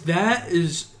 that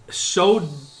is so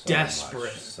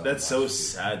desperate. That's so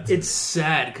sad. It's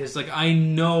sad because I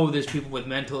know there's people with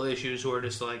mental issues who are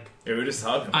just we were just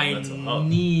talking about mental health.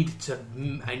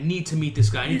 I need to meet this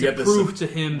guy. I need to prove to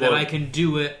him that I can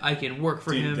do it. I can work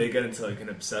for him. They get into an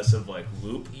obsessive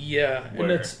loop. Yeah, and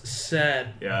it's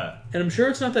sad. Yeah, and I'm sure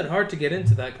it's not that hard to get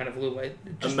into that kind of loop. It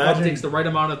just probably takes the right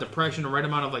amount of depression, the right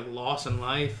amount of loss in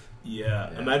life.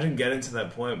 Yeah, imagine getting to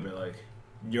that point where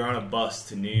you're on a bus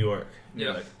to New York.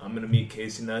 You're I'm gonna meet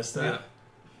Casey Neistat,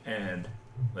 and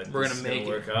we're gonna make it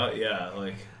work out.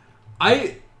 Yeah,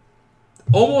 I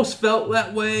almost felt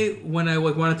that way when I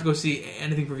wanted to go see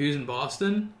Anything for Views in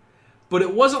Boston, but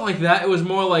it wasn't like that. It was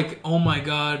more oh my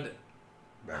god,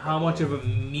 how much of a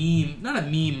meme? Not a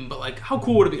meme, but how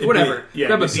cool would it be? Whatever.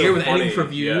 Grab a beer with Anything for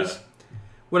Views. Yeah.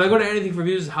 When I go to Anything for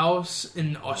Views' house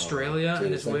in Australia and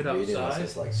just wait outside,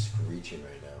 it's screeching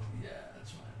right now. Yeah,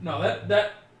 that's fine. No,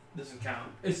 that doesn't count.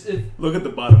 Look at the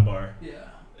bottom bar. Yeah.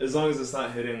 As long as it's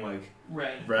not hitting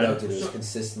red. No, dude, it was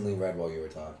consistently red while you were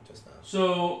talking just now.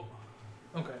 So,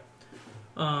 okay.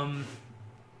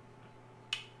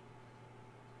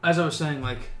 As I was saying, am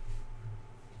I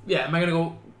gonna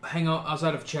go hang out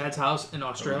outside of Chad's house in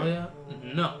Australia?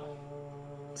 Okay. No.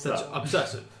 That's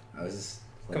obsessive. I was just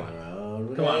Come on. around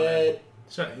with Come on, man.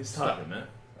 He's talking, man.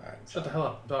 Alright. Shut the hell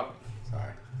up. I'm talking.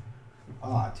 Sorry.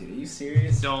 Oh, dude, are you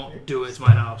serious? Don't do it. It's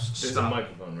my house. There's Stop. a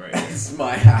microphone right here. It's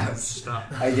my house.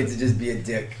 Stop. I get to just be a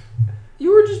dick.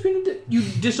 You were just being a dick. You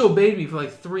disobeyed me for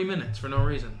 3 minutes for no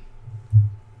reason.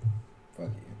 Fuck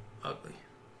you. Ugly.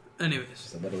 Anyways.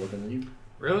 Is that better looking than you?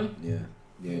 Really?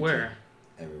 Yeah. Where?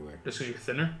 Everywhere. Just because you're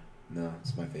thinner? No,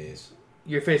 it's my face.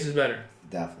 Your face is better.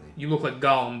 Definitely. You look like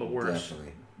Gollum, but worse.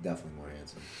 Definitely more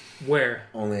handsome. Where?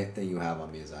 Only thing you have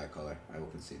on me is eye color. I will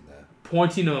concede that.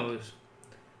 Pointy nose.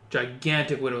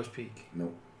 Gigantic widow's peak.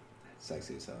 Nope.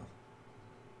 Sexy as hell.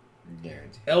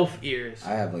 Guaranteed. Elf ears.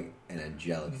 I have an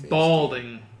angelic face.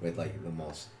 Balding. With the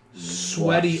most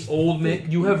sweaty old man.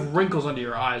 You have wrinkles under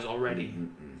your eyes already.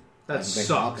 That sucks. I've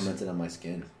been complimented on my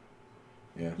skin.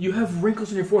 Yeah. You have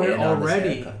wrinkles on your forehead already.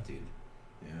 On this haircut, dude.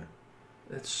 Yeah.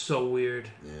 That's so weird.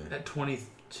 Yeah. At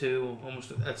 22,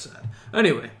 almost. That's sad.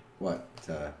 Anyway. What?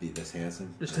 To be this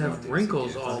handsome? Just to have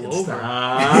wrinkles all over.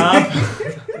 Stop.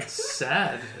 It's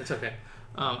sad. It's okay.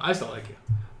 I still like you.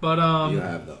 But, you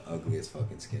have the ugliest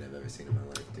fucking skin I've ever seen in my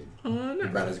life, dude. You're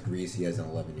about as greasy as an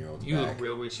 11-year-old's You back. look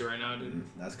real greasy right now, dude.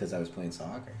 That's because I was playing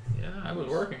soccer. Yeah, I was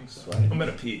working. So. I'm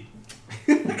gonna pee.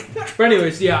 But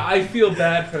anyways, yeah, I feel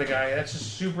bad for the guy. That's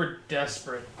just super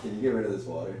desperate. Can you get rid of this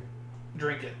water?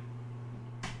 Drink it.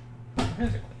 My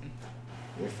hands are clean.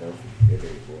 You're filthy. You're a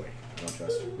dirty boy. I don't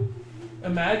trust you.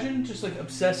 Imagine just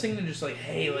obsessing and just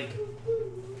hey,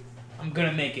 I'm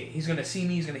gonna make it. He's gonna see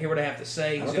me. He's gonna hear what I have to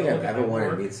say. I don't think I've ever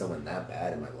wanted to meet someone that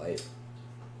bad in my life.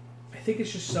 I think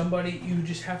it's just somebody you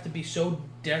just have to be so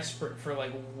desperate for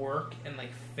work and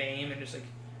fame and just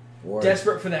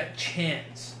desperate for that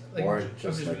chance. Or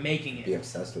just making it. Be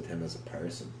obsessed with him as a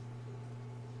person.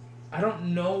 I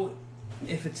don't know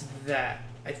if it's that.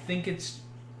 I think it's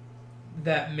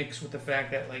that mixed with the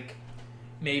fact that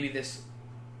maybe this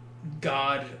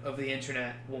god of the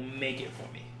internet will make it for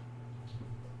me.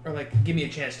 Or give me a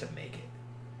chance to make it.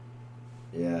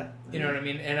 Yeah. You know what I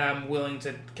mean? And I'm willing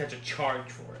to catch a charge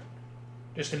for it.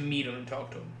 Just to meet him and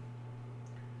talk to him.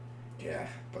 Yeah,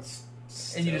 but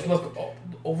and you just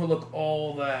overlook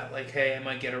all that, hey, I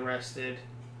might get arrested.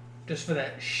 Just for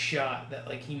that shot that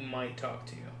he might talk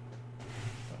to you.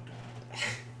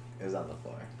 It was on the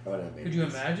floor. Could you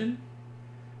imagine?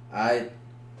 I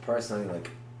personally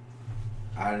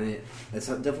it's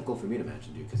difficult for me to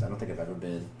imagine, dude, because I don't think I've ever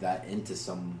been that into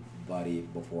somebody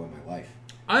before in my life.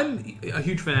 I'm a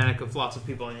huge fanatic of lots of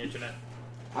people on the internet.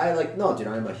 No, dude,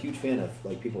 I'm a huge fan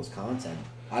of people's content.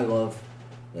 I love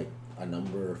a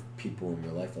number of people in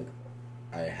real life.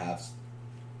 I have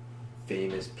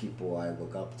famous people I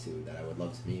look up to that I would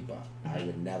love to meet, but I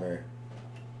would never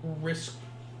risk.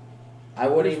 I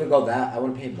wouldn't even go that. I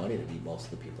wouldn't pay money to meet most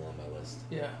of the people on my list.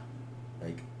 Yeah.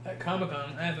 At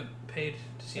Comic-Con, I haven't paid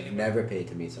to see anyone. Never paid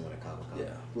to meet someone at Comic-Con.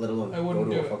 Yeah. Let alone go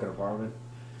to a fucking apartment.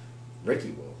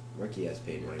 Ricky will. Ricky has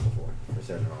paid money before for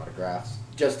certain autographs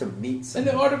just to meet someone.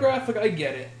 And the autograph, I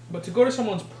get it. But to go to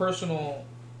someone's personal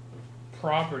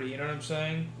property, you know what I'm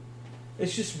saying?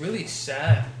 It's just really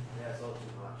sad. Yeah, it's all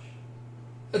too much.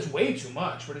 It's way too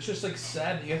much, but it's just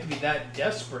sad that you have to be that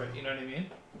desperate, you know what I mean?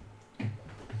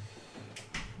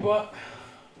 But,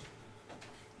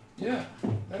 yeah,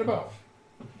 that about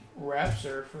wraps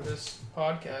her for this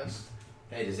podcast.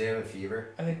 Hey, does he have a fever?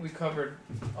 I think we covered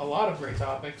a lot of great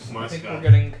topics. Mark's I think got we're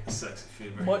getting sexy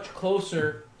fever. much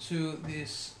closer to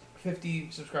this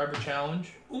 50 subscriber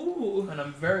challenge. Ooh. And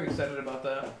I'm very excited about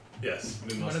that. Yes.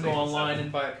 I'm going to go online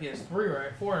and buy a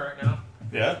PS4 right now.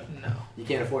 Yeah? No. You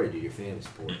can't afford it, dude. Your family's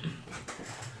poor.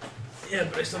 Yeah,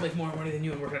 but I still make more money than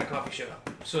you and work at a coffee shop.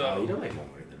 So you don't make more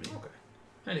money than me. Okay.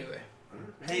 Anyway.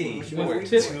 Hey, With you work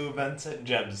tip- 2 events at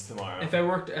Gems tomorrow. If I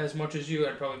worked as much as you,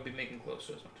 I'd probably be making close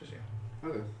to as much as you.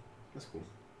 Okay. That's cool.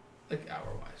 Like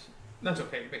hour-wise. That's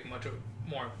okay. You're making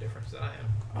more of a difference than I am.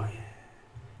 Oh,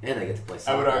 yeah. And I get to play I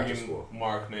soccer would after argue school.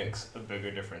 Mark makes a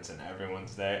bigger difference in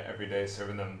everyone's day, every day,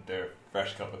 serving them their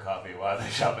fresh cup of coffee while they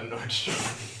shop in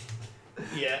Nordstrom.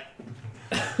 Yeah.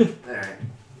 Alright.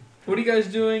 What are you guys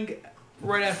doing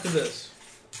right after this?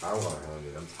 I don't want to hell,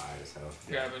 dude. I'm tired as hell.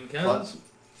 Grabbing Ken's?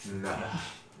 No.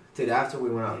 Dude, after we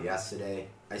went out yesterday,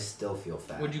 I still feel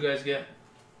fat. What'd you guys get?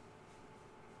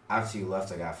 After you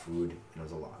left, I got food, and it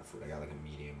was a lot of food. I got like a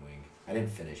medium wing. I didn't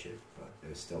finish it, but it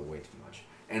was still way too much.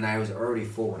 And I was already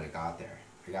full when I got there.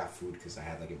 I got food because I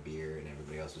had like a beer and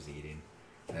everybody else was eating.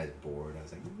 And I was bored. I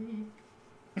was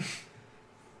like,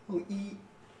 I'll eat.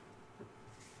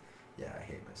 Yeah, I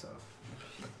hate myself.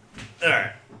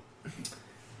 Alright.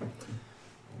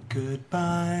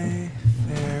 Goodbye,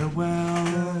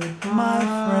 farewell,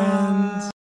 my